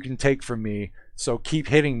nothing that you can take from me, so keep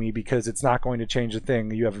hitting me because it's not going to change a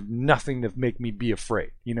thing. You have nothing to make me be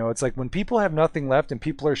afraid. It's like when people have nothing left and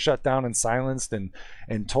people are shut down and silenced and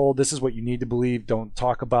told this is what you need to believe, don't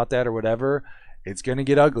talk about that or whatever, it's going to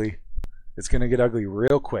get ugly. It's going to get ugly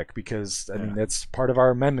real quick because, I mean, that's part of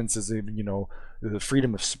our amendments is, the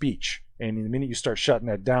freedom of speech. And the minute you start shutting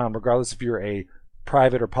that down, regardless if you're a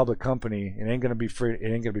private or public company, it ain't gonna be free. It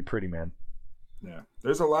ain't gonna be pretty, man. Yeah,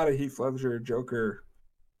 there's a lot of Heath Ledger Joker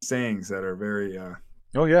sayings that are very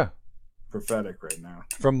prophetic right now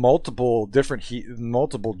from multiple different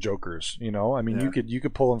multiple jokers. You know, I mean, Yeah. you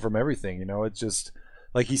could pull them from everything. You know, it's just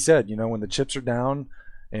like he said. You know, when the chips are down,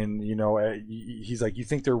 and you know, he's like, you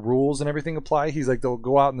think their rules and everything apply? He's like, they'll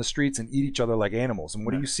go out in the streets and eat each other like animals. And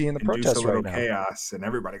what do you see in the protests right now? Chaos, and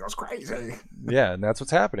everybody goes crazy. Yeah, and that's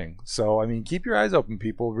what's happening. So I mean, keep your eyes open,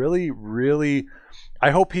 people. Really, really,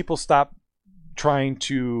 I hope people stop trying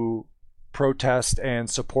to protest and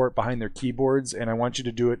support behind their keyboards, and I want you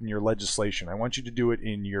to do it in your legislation. I want you to do it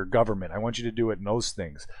in your government. I want you to do it in those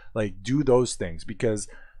things. Like, do those things, because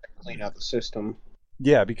clean out the system.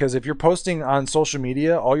 Yeah, because if you're posting on social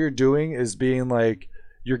media, all you're doing is being like,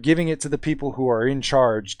 you're giving it to the people who are in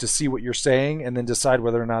charge to see what you're saying and then decide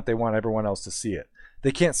whether or not they want everyone else to see it.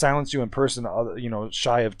 They can't silence you in person, you know,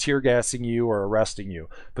 shy of tear gassing you or arresting you,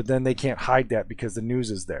 but then they can't hide that because the news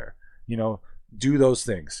is there. You know, do those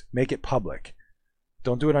things. Make it public.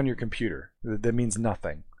 Don't do it on your computer. That means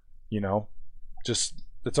nothing. You know, just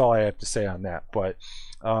that's all I have to say on that. But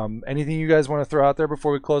anything you guys want to throw out there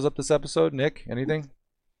before we close up this episode? Nick, anything?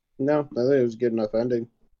 No, I think it was a good enough ending.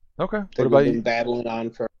 Okay. What about you? Been battling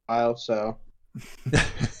on for a while, so.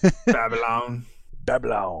 Babylon.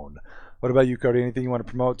 What about you, Cody? Anything you want to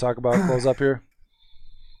promote, talk about, close up here?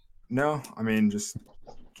 No, I mean, just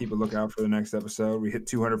keep a lookout for the next episode. We hit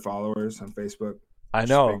 200 followers on Facebook. I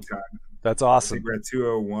know. That's awesome. I think we're at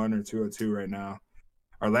 201 or 202 right now.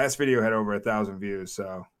 Our last video had over 1,000 views,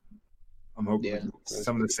 so I'm hoping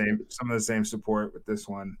some of the same support with this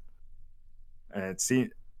one. And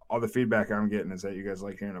all the feedback I'm getting is that you guys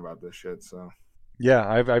like hearing about this shit. So yeah,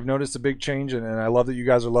 I've noticed a big change, and I love that you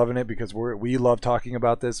guys are loving it, because we love talking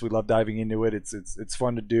about this. We love diving into it. It's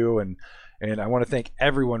fun to do, and I want to thank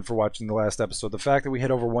everyone for watching the last episode. The fact that we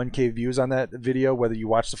hit over 1K views on that video, whether you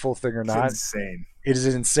watch the full thing or not, it's insane. It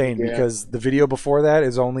is insane because the video before that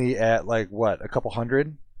is only at like what, a couple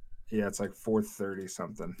hundred. Yeah, it's like 430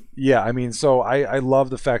 something. Yeah, I mean, so I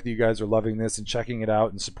love the fact that you guys are loving this and checking it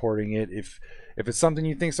out and supporting it. If it's something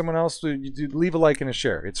you think someone else would, you leave a like and a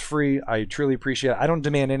share. It's free. I truly appreciate it. I don't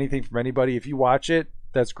demand anything from anybody. If you watch it,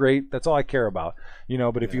 that's great. That's all I care about. You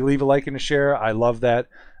know, but if you leave a like and a share, I love that.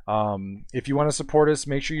 If you want to support us,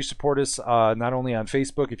 make sure you support us not only on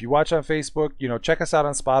Facebook. If you watch on Facebook, you know, check us out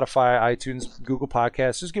on Spotify, iTunes, Google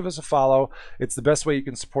Podcasts. Just give us a follow. It's the best way you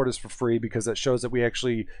can support us for free, because that shows that we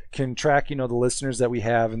actually can track, you know, the listeners that we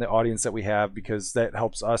have and the audience that we have, because that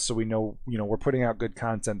helps us, so we know, you know, we're putting out good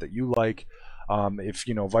content that you like. If,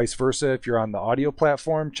 you know, vice versa, if you're on the audio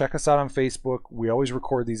platform, check us out on Facebook. We always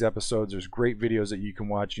record these episodes. There's great videos that you can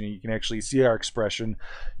watch. You know, you can actually see our expression,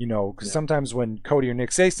 you know, because sometimes when Cody or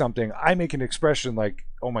Nick say something, I make an expression like,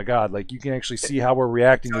 oh my God, like you can actually see how we're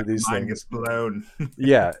reacting to these things. Gets blown.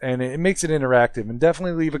 Yeah, and it makes it interactive. And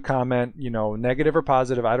definitely leave a comment, you know, negative or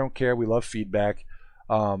positive. I don't care. We love feedback.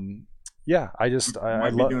 Yeah, I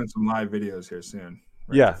might be doing some live videos here soon.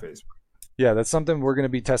 Yeah. Facebook. Yeah, that's something we're going to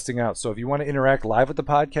be testing out. So if you want to interact live with the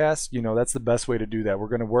podcast, you know, that's the best way to do that. We're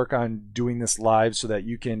going to work on doing this live so that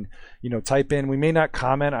you can, you know, type in. We may not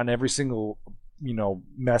comment on every single, you know,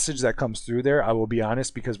 message that comes through there. I will be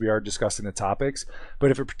honest, because we are discussing the topics. But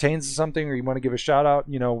if it pertains to something, or you want to give a shout out,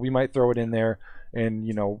 you know, we might throw it in there, and,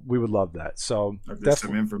 you know, we would love that. So if there's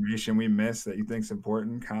some information we missed that you think is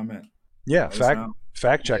important, comment. Yeah,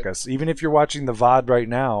 fact check us. Even if you're watching the VOD right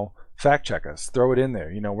now, fact check us, throw it in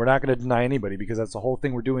there. You know, we're not going to deny anybody, because that's the whole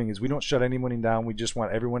thing we're doing, is we don't shut anyone down. We just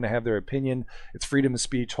want everyone to have their opinion. It's freedom of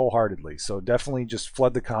speech wholeheartedly. So definitely just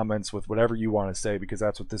flood the comments with whatever you want to say, because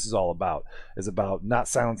that's what this is all about, is about not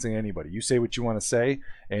silencing anybody. You say what you want to say,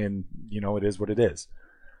 and, you know, it is what it is.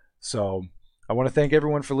 So I want to thank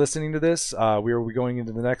everyone for listening to this. We will be going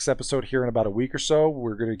into the next episode here in about a week or so.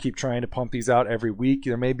 We're going to keep trying to pump these out every week.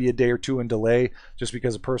 There may be a day or two in delay just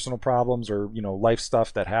because of personal problems or, you know, life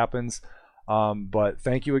stuff that happens. But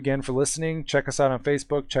thank you again for listening. Check us out on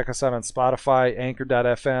Facebook. Check us out on Spotify,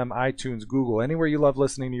 Anchor.fm, iTunes, Google, anywhere you love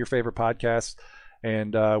listening to your favorite podcasts.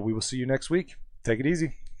 And we will see you next week. Take it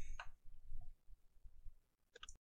easy.